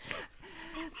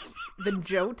 The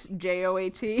Jote,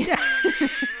 JOAT. Yeah.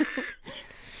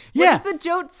 What does the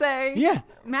Jote say? Yeah.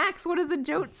 Max, what does the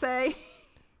Jote say?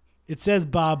 It says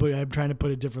Bob, but I'm trying to put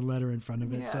a different letter in front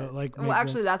of it. Yeah. So like, well,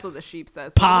 actually, that's what the sheep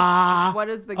says. Pa. What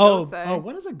does the goat say? Oh,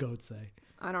 what does a goat say?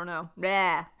 I don't know.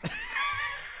 Bleh.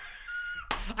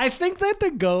 I think that the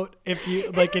goat, if you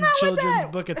like in children's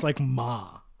book, it's like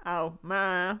ma. Oh,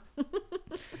 ma.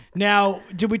 Now,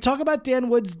 did we talk about Dan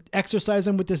Woods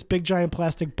exercising with this big giant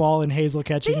plastic ball and Hazel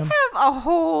catching him? They have a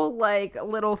whole like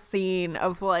little scene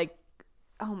of like,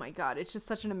 oh my god, it's just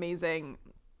such an amazing.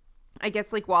 I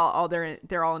guess like while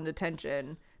they're all in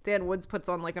detention, Dan Woods puts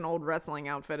on like an old wrestling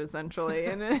outfit essentially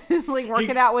and is like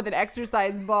working out with an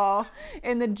exercise ball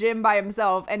in the gym by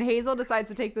himself, and Hazel decides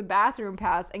to take the bathroom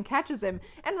pass and catches him,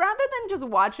 and rather than just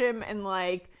watch him and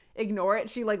like ignore it.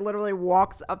 She like literally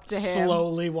walks up to him.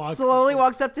 Slowly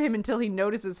walks up to him until he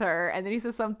notices her, and then he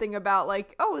says something about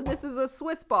like, "Oh, this is a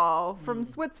Swiss ball from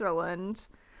Switzerland."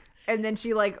 And then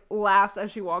she like laughs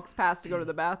as she walks past to go to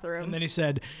the bathroom. And then he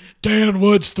said, Dan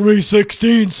Woods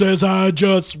 316 says I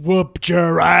just whooped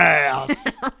your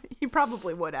ass. He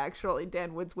probably would, actually.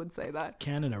 Dan Woods would say that.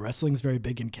 Canada. Wrestling's very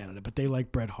big in Canada, but they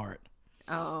like Bret Hart.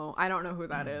 Oh, I don't know who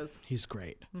that is. He's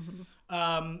great.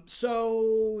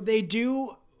 So they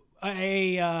do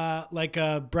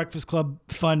a Breakfast Club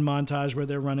fun montage where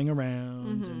they're running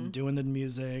around and doing the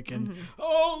music and,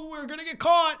 oh, we're going to get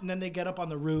caught. And then they get up on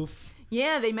the roof.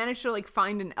 Yeah, they managed to like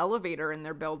find an elevator in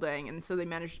their building, and so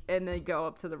they go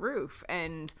up to the roof,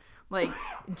 and like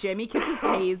Jimmy kisses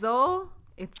Hazel.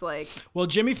 It's like, well,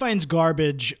 Jimmy finds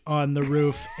garbage on the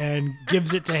roof and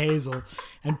gives it to Hazel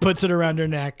and puts it around her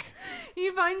neck. He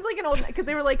finds like an old, because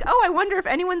they were like, oh, I wonder if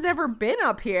anyone's ever been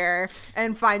up here,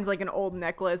 and finds like an old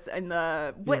necklace and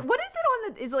the what is it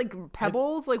on the, is it like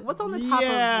pebbles, like what's on the top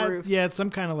of roofs? Yeah, it's some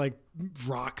kind of like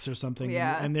rocks or something.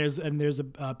 Yeah, and there's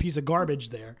a piece of garbage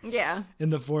there. Yeah,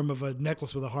 in the form of a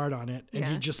necklace with a heart on it, and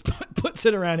he just puts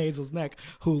it around Hazel's neck,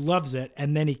 who loves it,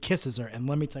 and then he kisses her. And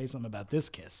let me tell you something about this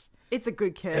kiss. It's a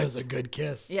good kiss. It was a good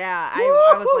kiss. Yeah, I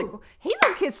was like,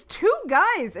 Hazel kissed 2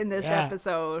 guys in this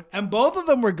episode. And both of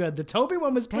them were good. The Toby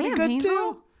one was pretty good Hazel.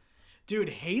 too. Dude,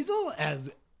 Hazel has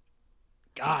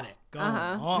got it going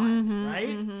on,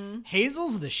 right?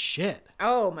 Hazel's the shit.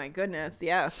 Oh my goodness,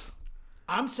 yes.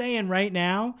 I'm saying right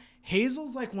now,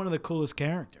 Hazel's like one of the coolest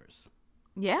characters.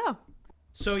 Yeah.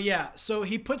 So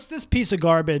he puts this piece of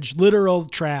garbage, literal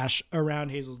trash, around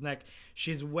Hazel's neck.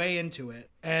 She's way into it,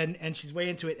 and she's way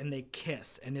into it, and they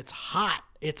kiss, and it's hot.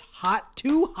 It's hot,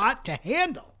 too hot to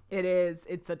handle. It is.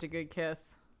 It's such a good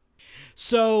kiss.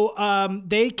 So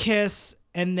they kiss,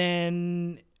 and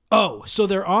then so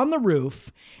they're on the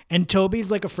roof, and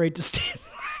Toby's like afraid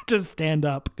to stand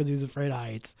up because he's afraid of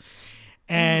heights.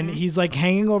 And he's like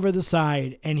hanging over the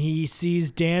side, and he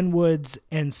sees Dan Woods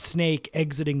and Snake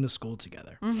exiting the school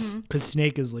together because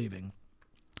Snake is leaving.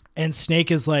 And Snake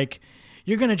is like,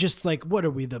 you're going to just like, what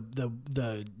are we,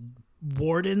 the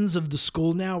wardens of the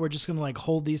school now? We're just going to like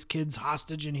hold these kids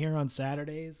hostage in here on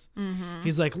Saturdays.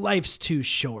 He's like, life's too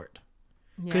short.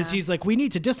 Because he's like, we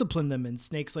need to discipline them. And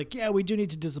Snake's like, yeah, we do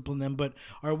need to discipline them. But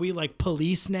are we like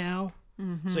police now?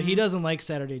 So he doesn't like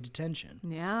Saturday detention.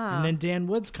 Yeah. And then Dan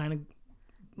Woods kind of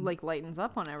like lightens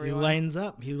up on everyone. He lightens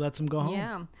up. He lets them go home.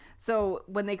 Yeah. So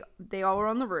when they all were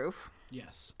on the roof.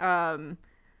 Yes.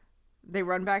 They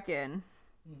run back in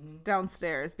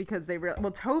downstairs because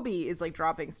Toby is like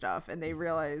dropping stuff, and they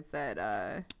realize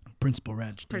that Principal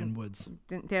Radich, Dan Woods.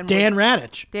 Dan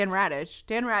Radich. Dan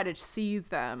Radich sees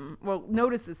them. Well,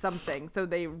 notices something, so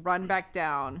they run back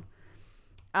down.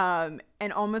 And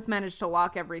almost manage to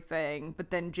lock everything, but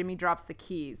then Jimmy drops the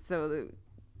keys. So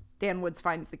Dan Woods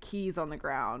finds the keys on the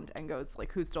ground and goes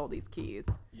like, who stole these keys?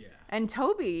 Yeah. And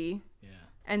Toby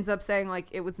ends up saying like,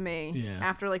 it was me. Yeah.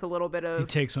 After like a little bit of... He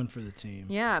takes one for the team.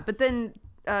 Yeah. But then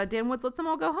Dan Woods lets them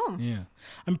all go home. Yeah.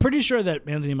 I'm pretty sure that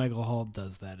Anthony Michael Hall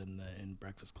does that in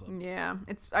Breakfast Club. Yeah.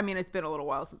 It's been a little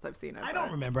while since I've seen it. I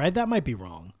don't remember. That might be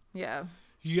wrong. Yeah.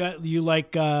 You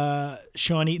like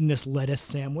Sean eating this lettuce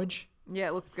sandwich? Yeah,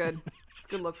 it looks good. It's a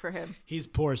good look for him. He's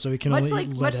poor, so he can only eat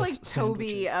lettuce much like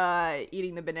Toby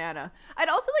eating the banana. I'd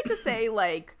also like to say,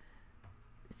 like,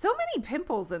 so many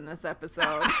pimples in this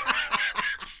episode.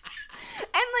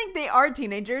 And, like, they are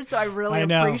teenagers, so I really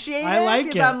appreciate it. I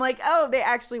like it. I'm like, oh, they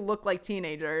actually look like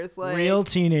teenagers. Like, real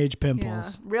teenage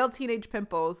pimples. Yeah, real teenage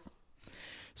pimples.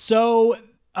 So,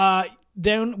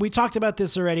 then we talked about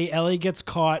this already. Ellie gets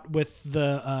caught with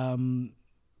the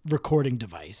recording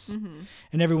device,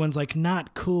 and everyone's like,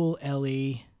 not cool,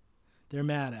 Ellie. They're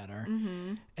mad at her.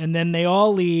 And then they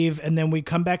all leave, and then we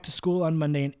come back to school on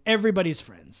Monday, and everybody's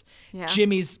friends. Yeah.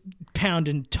 Jimmy's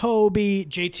pounding Toby.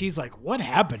 JT's like, what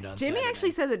happened on Jimmy Saturday?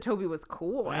 actually said that Toby was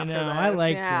cool after this. I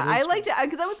liked it. I liked it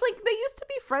because I was like, they used to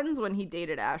be friends when he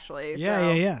dated Ashley.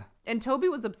 Yeah. And Toby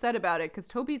was upset about it because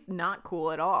Toby's not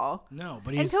cool at all. No,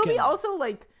 but he's... And Toby also,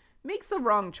 like, makes the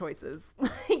wrong choices.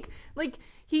 like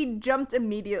he jumped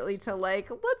immediately to like,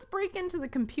 let's break into the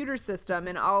computer system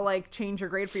and I'll like change your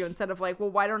grade for you, instead of like, well,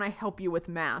 why don't I help you with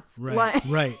math? Right.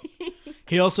 Right.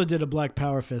 He also did a Black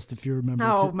Power fist, if you remember,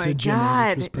 to Jimmy,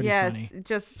 which was pretty funny.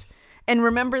 And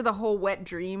remember the whole Wet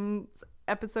Dreams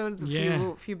episodes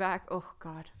a few back? Oh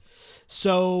God.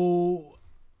 So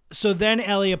then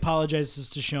Ellie apologizes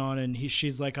to Sean, and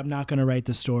she's like, I'm not going to write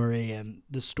the story. And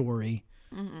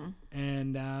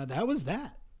that was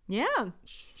that. Yeah.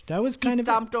 That was kind of...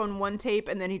 He stomped on one tape,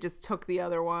 and then he just took the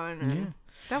other one. And...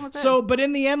 That was it. So, but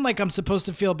in the end, like, I'm supposed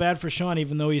to feel bad for Sean,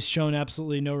 even though he's shown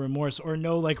absolutely no remorse or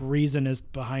no, like, reason as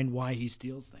behind why he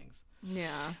steals things.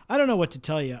 Yeah. I don't know what to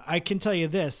tell you. I can tell you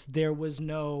this. There was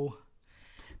no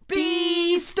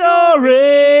B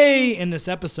story in this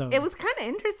episode. It was kind of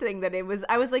interesting that I was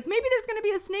like, maybe there's going to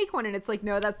be a Snake one. And it's like,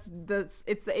 no, it's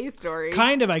the A story.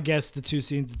 Kind of, I guess, the two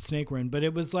scenes that Snake were in. But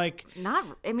it was like...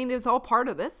 it was all part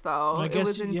of this, though. It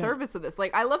was in yeah. service of this.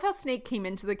 Like, I love how Snake came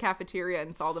into the cafeteria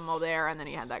and saw them all there. And then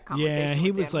he had that conversation Yeah,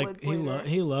 he with was Dan like, Woods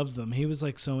he loved them. He was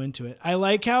like so into it. I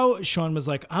like how Sean was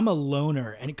like, I'm a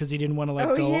loner. And because he didn't want to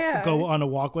like go on a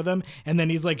walk with them. And then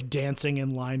he's like dancing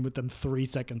in line with them 3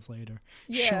 seconds later.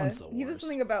 Yeah, Sean's the worst. he said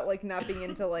something about like not being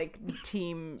into like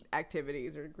team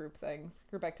activities or group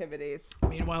activities.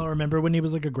 Meanwhile, remember when he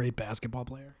was like a great basketball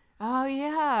player? Oh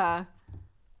yeah.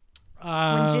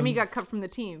 When Jimmy got cut from the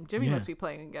team, Jimmy must be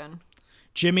playing again.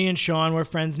 Jimmy and Sean were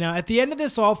friends now. At the end of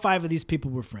this, all 5 of these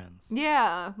people were friends.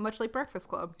 Yeah, much like Breakfast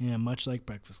Club. Yeah, much like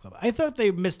Breakfast Club. I thought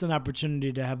they missed an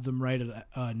opportunity to have them write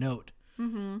a note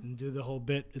and do the whole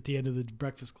bit at the end of the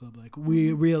Breakfast Club. Like,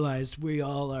 we realized we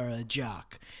all are a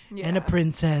jock and a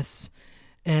princess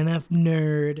and a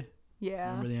nerd. Yeah.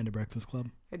 Remember the end of Breakfast Club?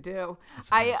 I do.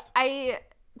 I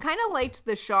kind of liked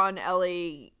the Sean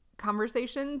Ellie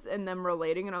conversations and them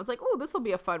relating, and I was like, oh, this will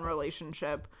be a fun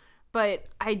relationship. But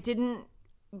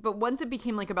once it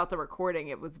became like about the recording,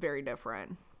 it was very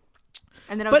different.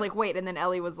 And then I was like, wait, and then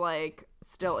Ellie was like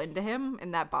still into him,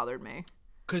 and that bothered me.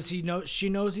 Because she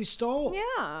knows he stole.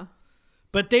 Yeah.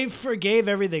 But they forgave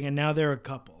everything, and now they're a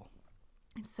couple.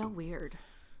 It's so weird.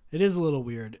 It is a little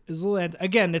weird.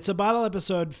 Again, it's a bottle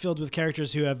episode filled with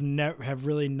characters who have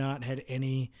really not had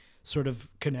any sort of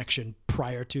connection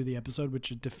prior to the episode,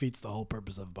 which defeats the whole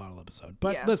purpose of a bottle episode.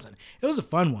 But listen, it was a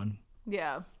fun one.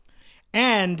 Yeah.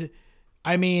 And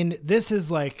I mean, this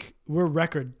is like, we're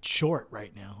record short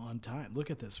right now on time. Look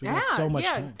at this. We got so much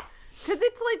time. Because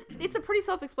it's a pretty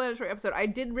self-explanatory episode. I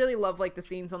did really love like the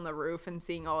scenes on the roof and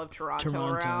seeing all of Toronto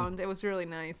around. It was really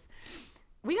nice.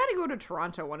 We got to go to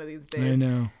Toronto one of these days. I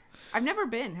know. I've never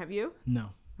been. Have you? No.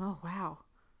 Oh, wow.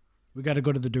 We got to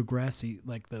go to the Degrassi,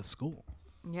 like the school.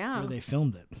 Yeah. Where they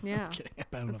filmed it. Yeah. I'm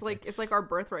kidding. It's like our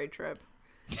birthright trip.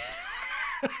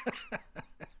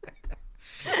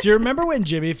 Do you remember when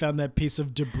Jimmy found that piece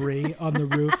of debris on the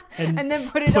roof and then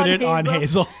put it on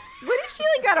Hazel? What if she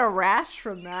like got a rash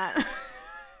from that?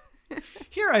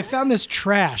 Here, I found this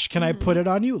trash. Can I put it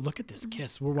on you? Look at this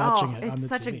kiss. We're watching it on the TV. It's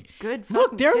such a good fucking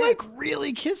Look, they're kiss. like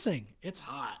really kissing. It's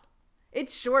hot.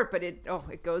 It's short, but it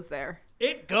goes there.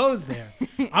 It goes there.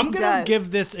 I'm going to give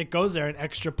this It Goes There an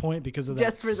extra point because of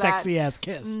that sexy ass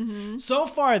kiss. Mm-hmm. So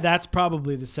far, that's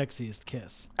probably the sexiest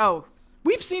kiss. Oh.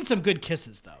 We've seen some good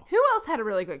kisses, though. Who else had a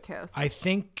really good kiss? I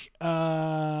think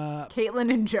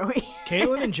Caitlin and Joey.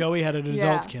 Caitlin and Joey had an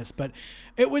adult kiss, but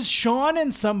it was Sean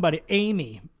and somebody,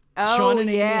 Amy. Oh, Sean and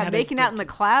Amy had making out in the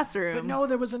classroom. But no,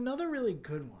 there was another really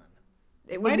good one.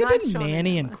 It might have been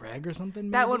Manny and Craig or something.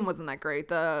 Maybe? That one wasn't that great.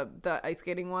 The ice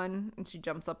skating one, and she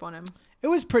jumps up on him. It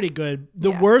was pretty good. The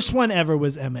worst one ever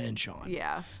was Emma and Sean.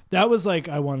 Yeah. That was like,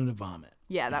 I wanted to vomit.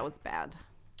 Yeah, that was bad.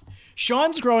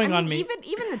 Sean's growing on me.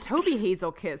 Even the Toby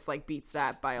Hazel kiss like beats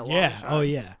that by a long shot. Oh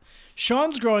yeah.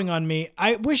 Sean's growing on me.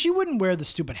 I wish he wouldn't wear the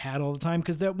stupid hat all the time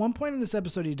because at one point in this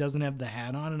episode he doesn't have the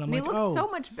hat on, and I'm like, he looks so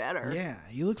much better. Yeah,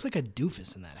 he looks like a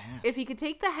doofus in that hat. If he could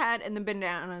take the hat and the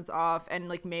bandanas off and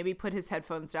like maybe put his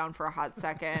headphones down for a hot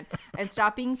second and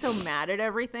stop being so mad at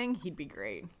everything, he'd be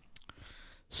great.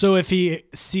 So if he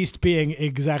ceased being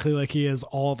exactly like he is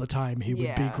all the time, he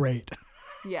would be great.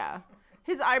 Yeah.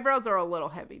 His eyebrows are a little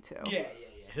heavy too. Yeah.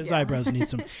 His eyebrows need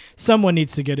someone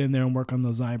needs to get in there and work on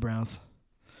those eyebrows.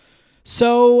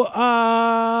 So,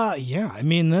 I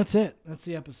mean, that's it. That's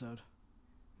the episode.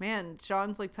 Man,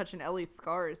 Sean's like touching Ellie's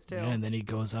scars too. Yeah, and then he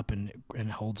goes up and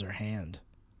holds her hand.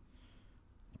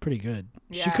 Pretty good.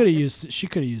 Yeah, she could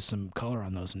have used some color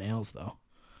on those nails though.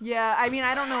 Yeah, I mean,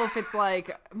 I don't know if it's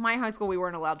like my high school. We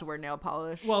weren't allowed to wear nail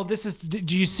polish. Well, this is.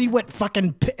 Do you see what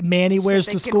fucking Manny wears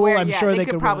to school? I'm sure they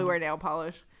could probably wear nail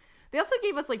polish. They also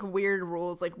gave us like weird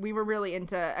rules. Like we were really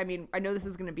into. I mean, I know this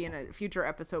is going to be in a future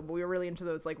episode, but we were really into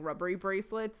those like rubbery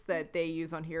bracelets that they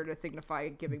use on here to signify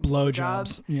giving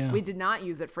blowjobs. Yeah, we did not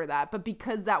use it for that, but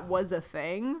because that was a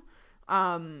thing,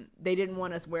 they didn't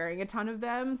want us wearing a ton of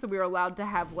them, so we were allowed to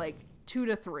have like 2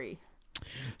 to 3.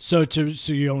 So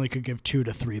you only could give 2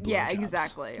 to 3 blowjobs. Yeah,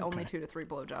 exactly. Okay. Only 2 to 3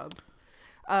 blowjobs.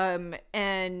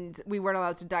 And we weren't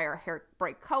allowed to dye our hair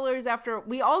bright colors after.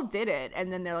 We all did it,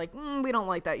 and then they're like, we don't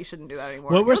like that. You shouldn't do that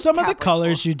anymore. What were some of the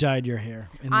colors you dyed your hair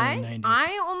in the 90s?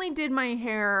 I only did my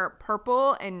hair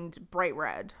purple and bright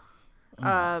red.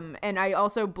 And I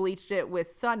also bleached it with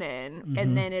Sun In,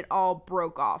 and then it all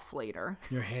broke off later.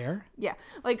 Your hair? Yeah.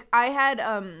 Like I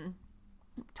had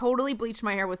totally bleached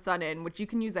my hair with Sun In, which you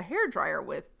can use a hair dryer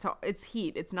with. It's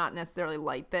heat. It's not necessarily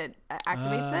light that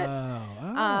activates it.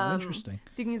 Oh, interesting.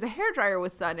 So you can use a hair dryer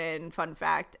with Sun In, fun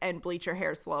fact, and bleach your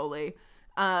hair slowly.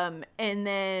 And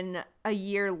then a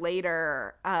year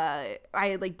later, I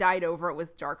had like dyed over it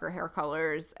with darker hair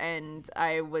colors, and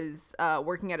I was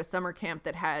working at a summer camp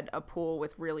that had a pool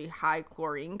with really high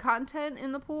chlorine content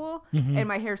in the pool, and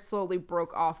my hair slowly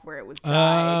broke off where it was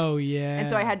dyed. Oh, yeah. And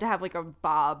so I had to have like a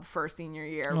bob for senior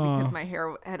year because my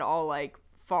hair had all like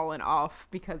fallen off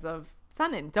because of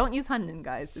Sun In. Don't use Sun In,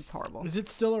 guys. It's horrible. Is it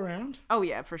still around? Oh,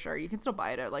 yeah, for sure. You can still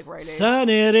buy it at like Rite Aid. Sun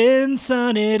it in,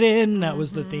 sun it in. That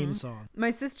was the theme song. My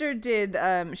sister did,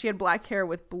 she had black hair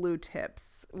with blue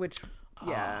tips, which,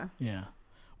 yeah. Yeah.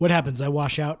 What happens? I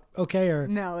wash out okay, or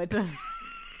No, it doesn't.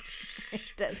 It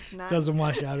does not. doesn't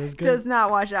wash out as good? Does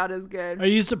not wash out as good. Are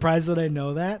you surprised that I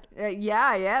know that? Yeah,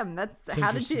 I am. That's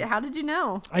how did you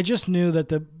know? I just knew that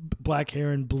the black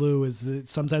hair and blue is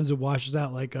sometimes it washes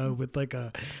out like with like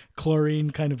a chlorine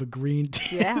kind of a green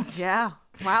tint. Yeah.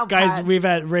 Wow, guys,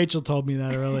 Pat. Rachel told me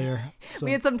that earlier. So.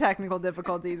 We had some technical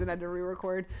difficulties and had to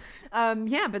re-record.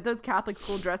 Yeah, but those Catholic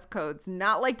school dress codes,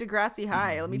 not like Degrassi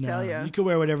High, let me tell you. You can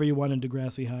wear whatever you want in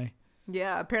Degrassi High.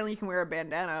 Yeah, apparently you can wear a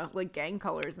bandana, like gang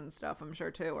colors and stuff, I'm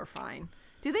sure too, are fine.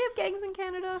 Do they have gangs in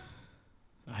Canada?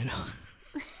 I know.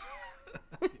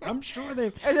 I'm sure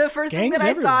they've. The first thing that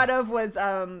I everywhere. thought of was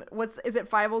is it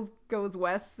Five Goes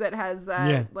West that has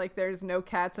that like there's no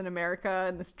cats in America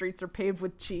and the streets are paved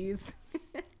with cheese.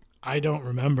 I don't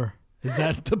remember. Is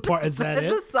that the part? Is that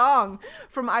It's a song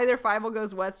from either Five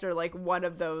Goes West or like one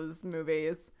of those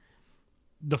movies.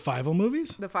 The Five-O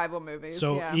movies? The Five-O movies.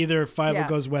 So yeah. either Five-O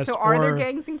Goes West so or are there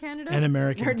gangs in Canada? An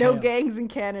American There are Tail. no gangs in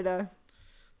Canada.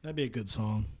 That'd be a good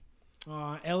song.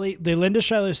 Ellie, they Linda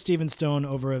Shiloh Steven Stone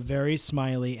over a very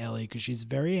smiley Ellie because she's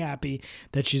very happy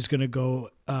that she's going to go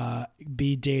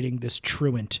be dating this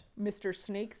truant. Mr.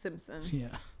 Snake Simpson.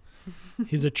 Yeah.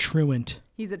 He's a truant.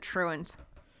 He's a truant.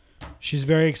 She's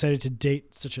very excited to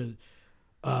date such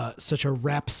a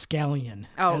rapscallion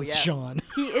as yes. Sean.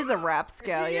 He is a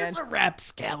rapscallion. He is a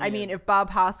rapscallion. I mean, if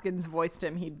Bob Hoskins voiced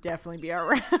him, he'd definitely be a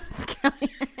rapscallion.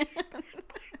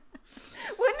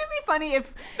 Wouldn't it be funny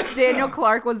if Daniel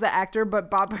Clark was the actor, but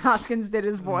Bob Hoskins did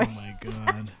his voice? Oh my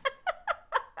god.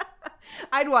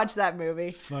 I'd watch that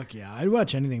movie. Fuck yeah. I'd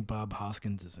watch anything Bob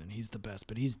Hoskins is in. He's the best,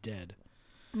 but he's dead.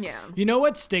 Yeah. You know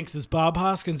what stinks is Bob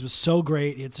Hoskins was so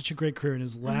great. He had such a great career, and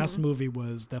his last movie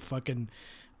was the fucking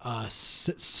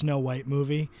Snow White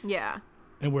movie. Yeah.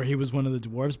 And where he was one of the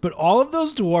dwarves. But all of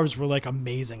those dwarves were like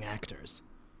amazing actors.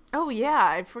 Oh yeah,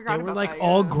 I forgot They were about like that,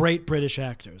 all yeah. great British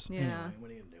actors. Yeah. Anyway,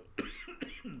 what are you gonna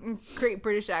do? Great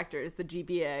British actors, the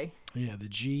GBA. Yeah, the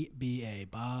GBA,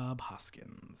 Bob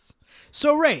Hoskins.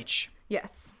 So, Rach.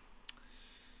 Yes.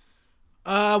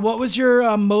 What was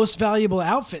your most valuable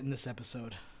outfit in this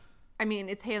episode? I mean,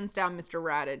 it's hands down Mr.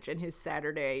 Raditch and his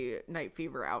Saturday Night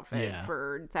Fever outfit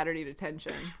for Saturday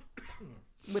Detention.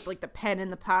 With like the pen in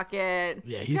the pocket.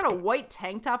 Yeah, he's got a white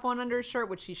tank top on under his shirt,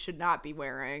 which he should not be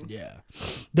wearing. Yeah.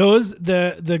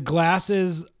 The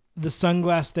glasses, the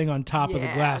sunglass thing on top of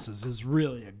the glasses is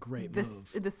really a great move.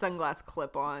 The sunglass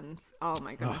clip-ons. Oh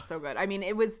my goodness, so good. I mean,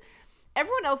 it was...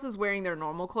 Everyone else is wearing their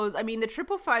normal clothes. I mean, the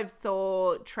 555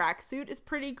 Soul tracksuit is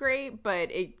pretty great,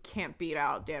 but it can't beat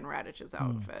out Dan Radich's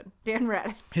outfit. Dan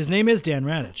Radich. His name is Dan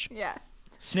Radich. Yeah.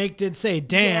 Snake did say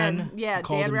Dan. Yeah,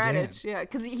 called Dan him Radich. Yeah,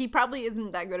 because he probably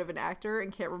isn't that good of an actor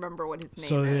and can't remember what his name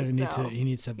So is. he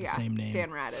needs to have the same name.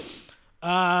 Dan Radich.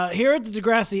 Here at the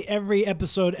Degrassi Every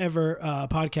Episode Ever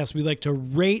podcast, we like to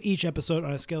rate each episode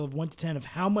on a scale of 1 to 10 of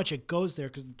how much it goes there,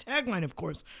 because the tagline, of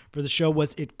course, for the show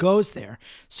was "It goes there."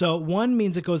 So 1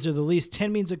 means it goes there the least,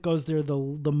 10 means it goes there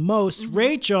the most.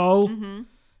 Rachel,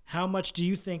 how much do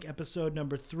you think episode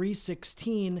number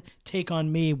 316, Take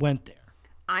on Me, went there?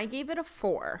 I gave it a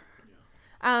 4.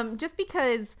 Just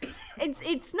because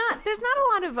it's not. There's not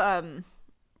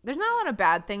a lot of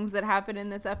bad things that happen in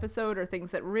this episode or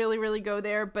things that really, really go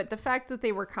there. But the fact that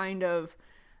they were kind of,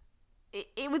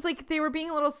 it was like they were being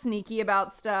a little sneaky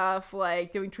about stuff,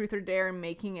 like doing truth or dare and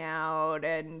making out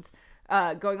and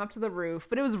going up to the roof.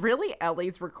 But it was really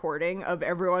Ellie's recording of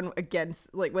everyone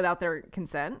without their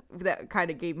consent that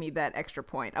kind of gave me that extra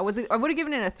point. I would have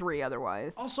given it a 3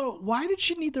 otherwise. Also, why did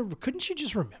she need couldn't she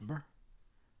just remember?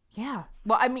 Yeah.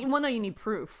 Well, I mean, no, you need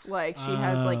proof. Like, she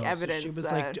has, like, evidence. So she was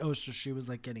that... so she was,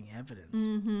 like, getting evidence.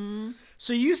 Mm-hmm.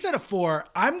 So you said a 4.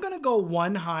 I'm going to go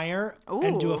 1 higher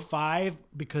and do a 5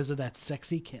 because of that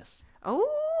sexy kiss.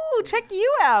 Oh, Ooh, check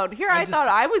you out. Here, I thought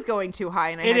I was going too high,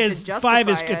 and I had to justify 5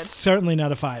 is it's certainly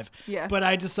not a 5. Yeah. But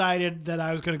I decided that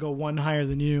I was going to go 1 higher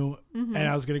than you, and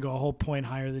I was going to go a whole point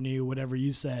higher than you, whatever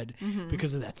you said,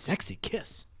 because of that sexy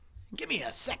kiss. Give me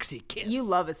a sexy kiss. You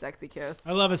love a sexy kiss.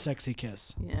 I love a sexy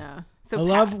kiss. Yeah. I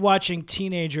love watching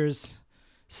teenagers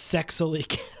sexily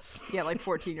kiss. Yeah, like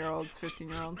 14-year-olds,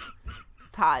 15-year-olds.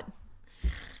 It's hot.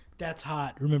 That's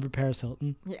hot. Remember Paris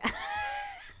Hilton? Yeah.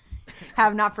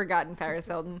 Have not forgotten Paris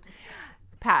Hilton.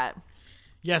 Pat.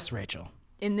 Yes, Rachel.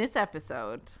 In this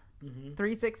episode,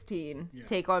 316,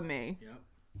 Take on Me,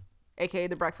 aka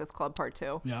The Breakfast Club Part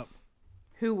 2. Yep.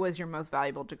 Who was your most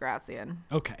valuable Degrassian?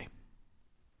 Okay.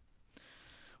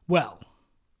 Well,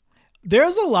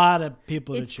 there's a lot of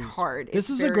people to choose. It's hard. This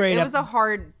is a great It was a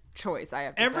hard choice, I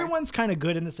have to say. Everyone's kind of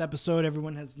good in this episode.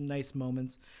 Everyone has nice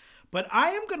moments. But I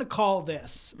am going to call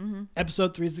this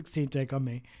episode 316, Take on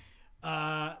Me,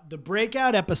 the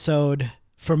breakout episode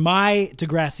for my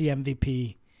Degrassi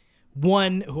MVP.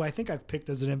 One who I think I've picked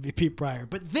as an MVP prior.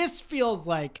 But this feels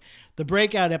like the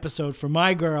breakout episode for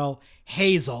my girl,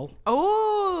 Hazel.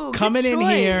 Oh, coming good in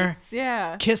choice. here,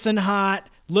 Yeah. kissing hot,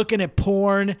 looking at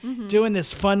porn, doing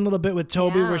this fun little bit with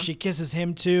Toby where she kisses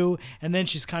him too. And then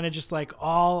she's kind of just like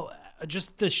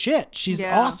just the shit. She's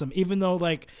awesome. Even though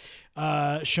like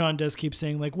Sean does keep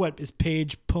saying like, what, is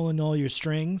Paige pulling all your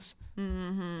strings?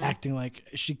 Acting like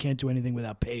she can't do anything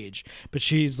without Paige. But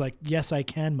she's like, yes, I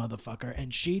can, motherfucker.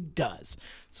 And she does.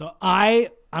 So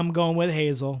I'm going with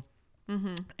Hazel.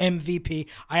 MVP.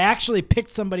 I actually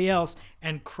picked somebody else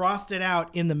and crossed it out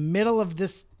in the middle of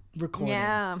this recording.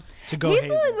 Yeah. To go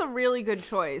Hazel Hazel is a really good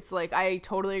choice. Like, I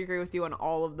totally agree with you on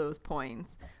all of those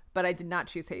points. But I did not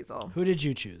choose Hazel. Who did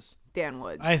you choose? Dan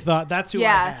Woods. I thought that's who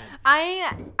I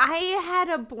had. I had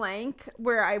a blank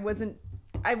where I wasn't.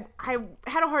 I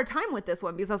had a hard time with this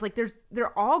one because I was like,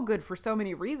 they're all good for so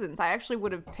many reasons. I actually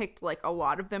would have picked like a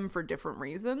lot of them for different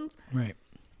reasons. Right.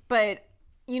 But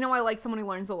I like someone who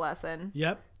learns a lesson.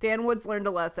 Yep. Dan Woods learned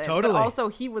a lesson. Totally. But also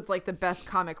he was like the best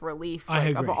comic relief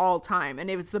of all time. And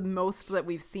it was the most that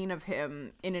we've seen of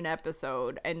him in an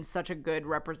episode and such a good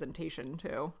representation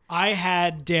too. I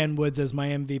had Dan Woods as my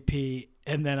MVP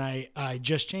and then I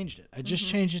just changed it. I just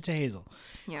changed it to Hazel.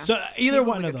 Yeah. So either Hazel's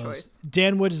one a of good those. choice.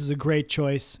 Dan Woods is a great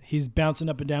choice. He's bouncing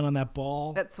up and down on that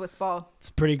ball. That Swiss ball.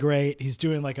 It's pretty great. He's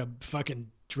doing like a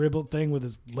fucking dribble thing with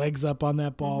his legs up on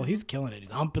that ball. He's killing it.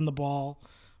 He's humping the ball.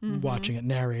 I'm watching it,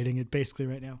 narrating it basically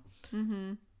right now.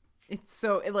 It's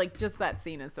so like just that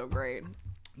scene is so great.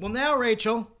 Well, now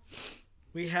Rachel,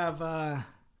 we have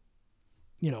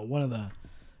one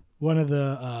of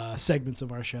the segments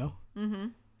of our show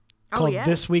called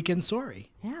This Week in Sorry.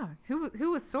 Yeah.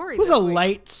 Who was sorry? It was this a week?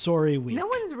 light sorry week. No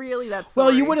one's really that sorry.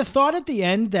 Well, you would have thought at the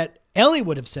end that Ellie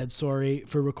would have said sorry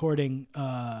for recording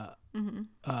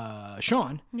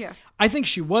Sean. Yeah. I think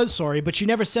she was sorry, but she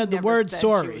never said the word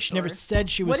sorry. She never said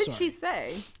she was sorry. What did she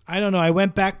say? I don't know. I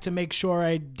went back to make sure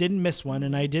I didn't miss one,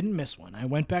 and I didn't miss one. I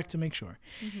went back to make sure.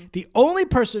 The only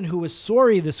person who was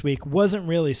sorry this week wasn't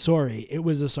really sorry. It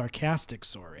was a sarcastic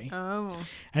sorry. Oh.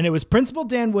 And it was Principal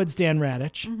Dan Woods, Dan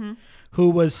Radich, who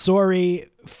was sorry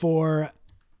for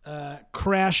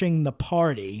crashing the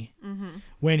party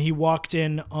when he walked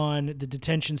in on the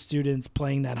detention students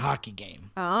playing that hockey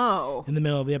game Oh. in the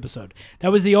middle of the episode.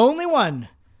 That was the only one.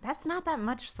 That's not that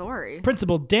much sorry.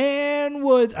 Principal Dan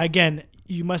Woods. Again,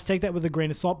 you must take that with a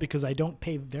grain of salt because I don't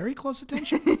pay very close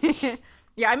attention.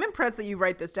 Yeah, I'm impressed that you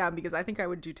write this down because I think I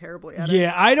would do terribly at it.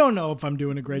 Yeah, I don't know if I'm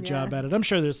doing a great job at it. I'm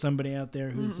sure there's somebody out there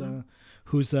who's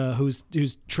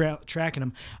tracking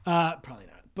them. Probably not.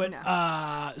 But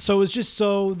No. So it was just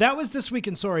that was This Week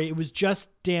in Sorry. It was just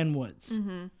Dan Woods.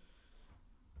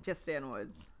 Just Dan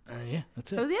Woods. Yeah,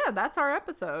 that's it. So yeah, that's our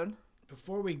episode.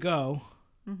 Before we go,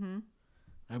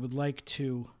 I would like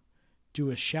to do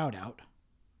a shout out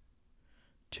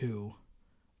to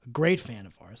a great fan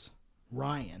of ours,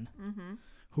 Ryan,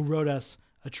 who wrote us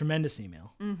a tremendous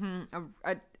email.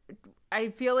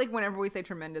 I feel like whenever we say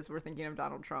tremendous, we're thinking of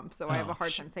Donald Trump. So I have a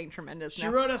hard time saying tremendous She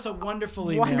now. wrote us a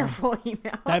wonderful email. Wonderful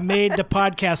email. That made the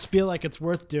podcast feel like it's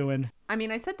worth doing. I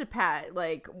mean, I said to Pat,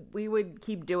 like, we would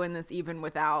keep doing this even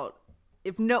without,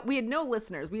 we had no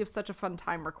listeners. We have such a fun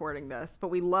time recording this, but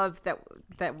we love that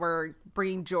we're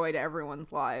bringing joy to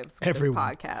everyone's lives with this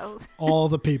podcast. All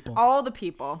the people. All the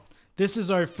people. This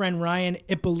is our friend Ryan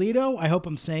Ippolito. I hope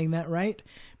I'm saying that right.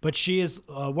 But she is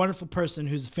a wonderful person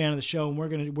who's a fan of the show,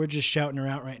 and we're just shouting her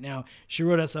out right now. She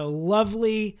wrote us a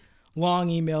lovely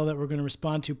long email that we're going to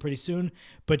respond to pretty soon.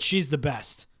 But she's the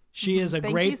best. She is a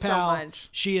great pal. So much.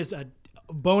 She is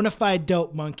Bonafide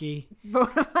dope monkey.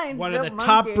 Bonafide One of the dope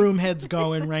top monkey. broomheads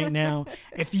going right now.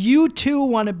 If you too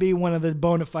want to be one of the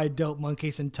bonafide dope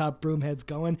monkeys and top broomheads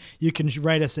going, you can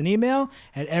write us an email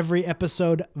at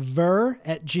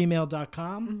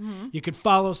everyepisodever@gmail.com. You could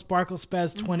follow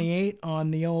SparkleSpaz28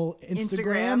 on the old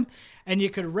Instagram. And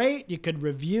you could rate, you could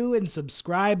review and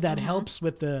subscribe. That helps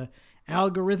with the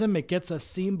algorithm. It gets us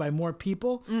seen by more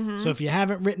people. So if you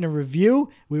haven't written a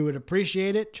review, we would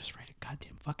appreciate it. Just write a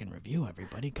goddamn fucking review,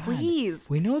 everybody. God, Please.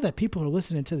 we know that people are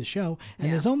listening to the show,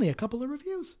 and there's only a couple of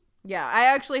reviews. Yeah, I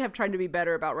actually have tried to be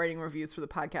better about writing reviews for the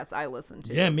podcasts I listen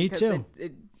to. Yeah, me because too.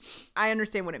 I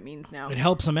understand what it means now. It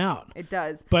helps them out. It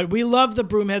does. But we love the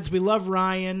Broomheads. We love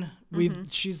Ryan.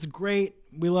 She's great.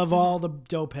 We love all the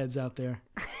dope heads out there.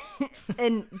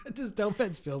 And This dope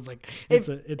heads feels like it's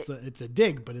a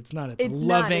dig, but it's not. It's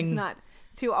loving. It's not.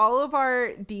 To all of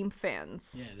our Deemp fans.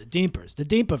 Yeah, the Deempers, the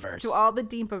Deempaverse. To all the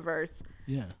Deempaverse.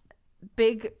 Yeah.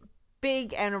 Big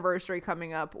anniversary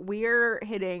coming up. We're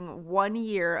hitting 1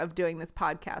 year of doing this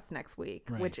podcast next week,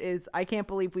 which is, I can't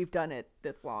believe we've done it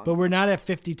this long. But we're not at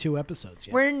 52 episodes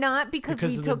yet. We're not because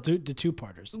we of took the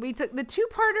two-parters. We took the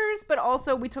two-parters, but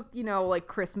also we took, like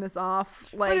Christmas off.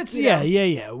 Like, But it's, yeah.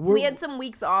 We had some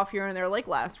weeks off here and there, like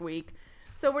last week.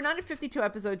 So we're not at 52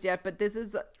 episodes yet, but this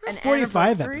is an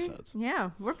 45 anniversary. episodes. Yeah,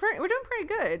 we're doing pretty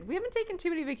good. We haven't taken too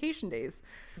many vacation days.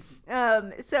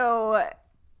 So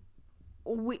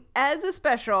we, as a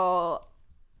special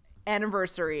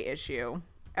anniversary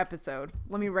episode,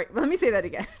 let me say that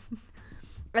again.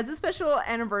 As a special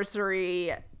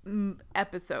anniversary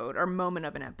episode or moment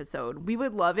of an episode, we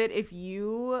would love it if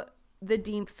you, the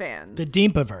Deemp fans, The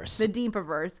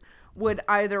Deempaverse, would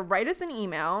either write us an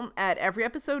email at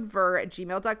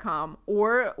everyepisodever@gmail.com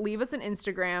or leave us an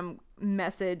Instagram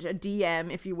message, a DM,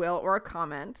 if you will, or a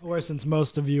comment. Or since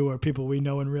most of you are people we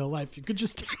know in real life, you could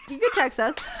just text You could text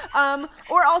us.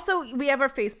 Or also, we have our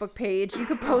Facebook page. You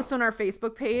could post on our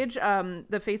Facebook page.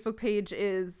 The Facebook page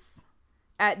is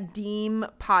at Deem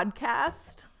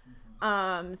Podcast.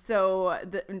 So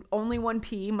only one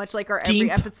P, much like our every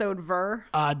Deemp episode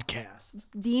Oddcast.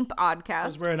 Deemp Oddcast.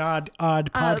 Because we're an odd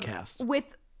podcast.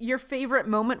 With your favorite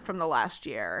moment from the last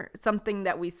year, something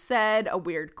that we said, a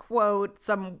weird quote,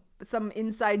 some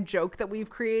inside joke that we've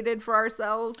created for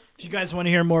ourselves. If you guys want to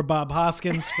hear more Bob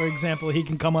Hoskins, for example, he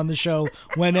can come on the show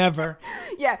whenever.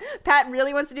 Yeah, Pat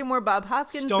really wants to do more Bob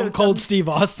Hoskins. Stone Cold Steve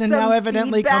Austin now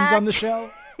evidently comes on the show.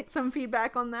 Some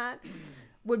feedback on that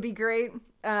would be great.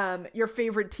 Your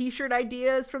favorite t-shirt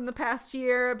ideas from the past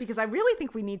year, because I really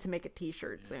think we need to make a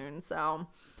t-shirt soon. So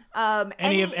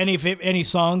any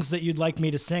songs that you'd like me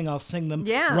to sing, I'll sing them.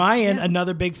 Yeah, Ryan,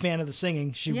 another big fan of the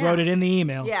singing. She wrote it in the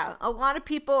email. Yeah, a lot of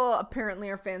people apparently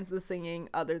are fans of the singing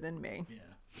other than me. Yeah.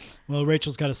 Well,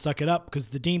 Rachel's got to suck it up because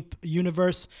the Deemp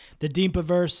universe, the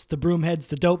Deempaverse, the Broomheads,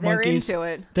 the Dope They're Monkeys, into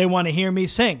it. They want to hear me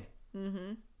sing.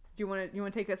 Mm-hmm. You want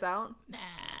to take us out? Nah.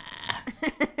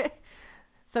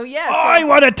 So I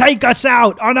want to take us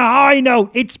out on a high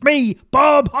note. It's me,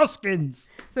 Bob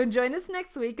Hoskins. So join us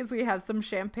next week as we have some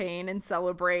champagne and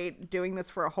celebrate doing this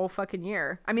for a whole fucking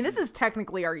year. I mean, this is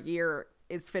technically our year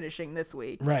is finishing this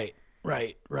week. Right.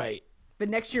 But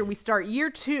next year we start year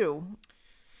 2.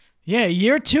 Yeah,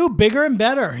 year 2, bigger and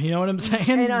better. You know what I'm saying?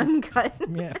 And uncut.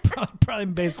 Yeah, probably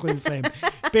basically the same.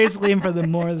 Basically, for the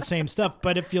more of the same stuff.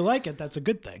 But if you like it, that's a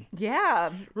good thing.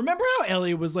 Yeah. Remember how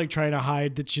Ellie was like trying to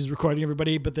hide that she's recording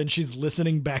everybody, but then she's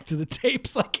listening back to the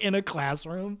tapes like in a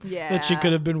classroom? Yeah. That she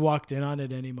could have been walked in on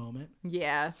at any moment.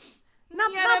 Yeah.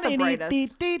 Not the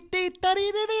brightest.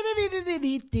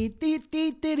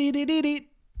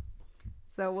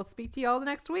 So we'll speak to you all the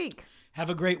next week.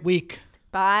 Have a great week.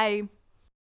 Bye.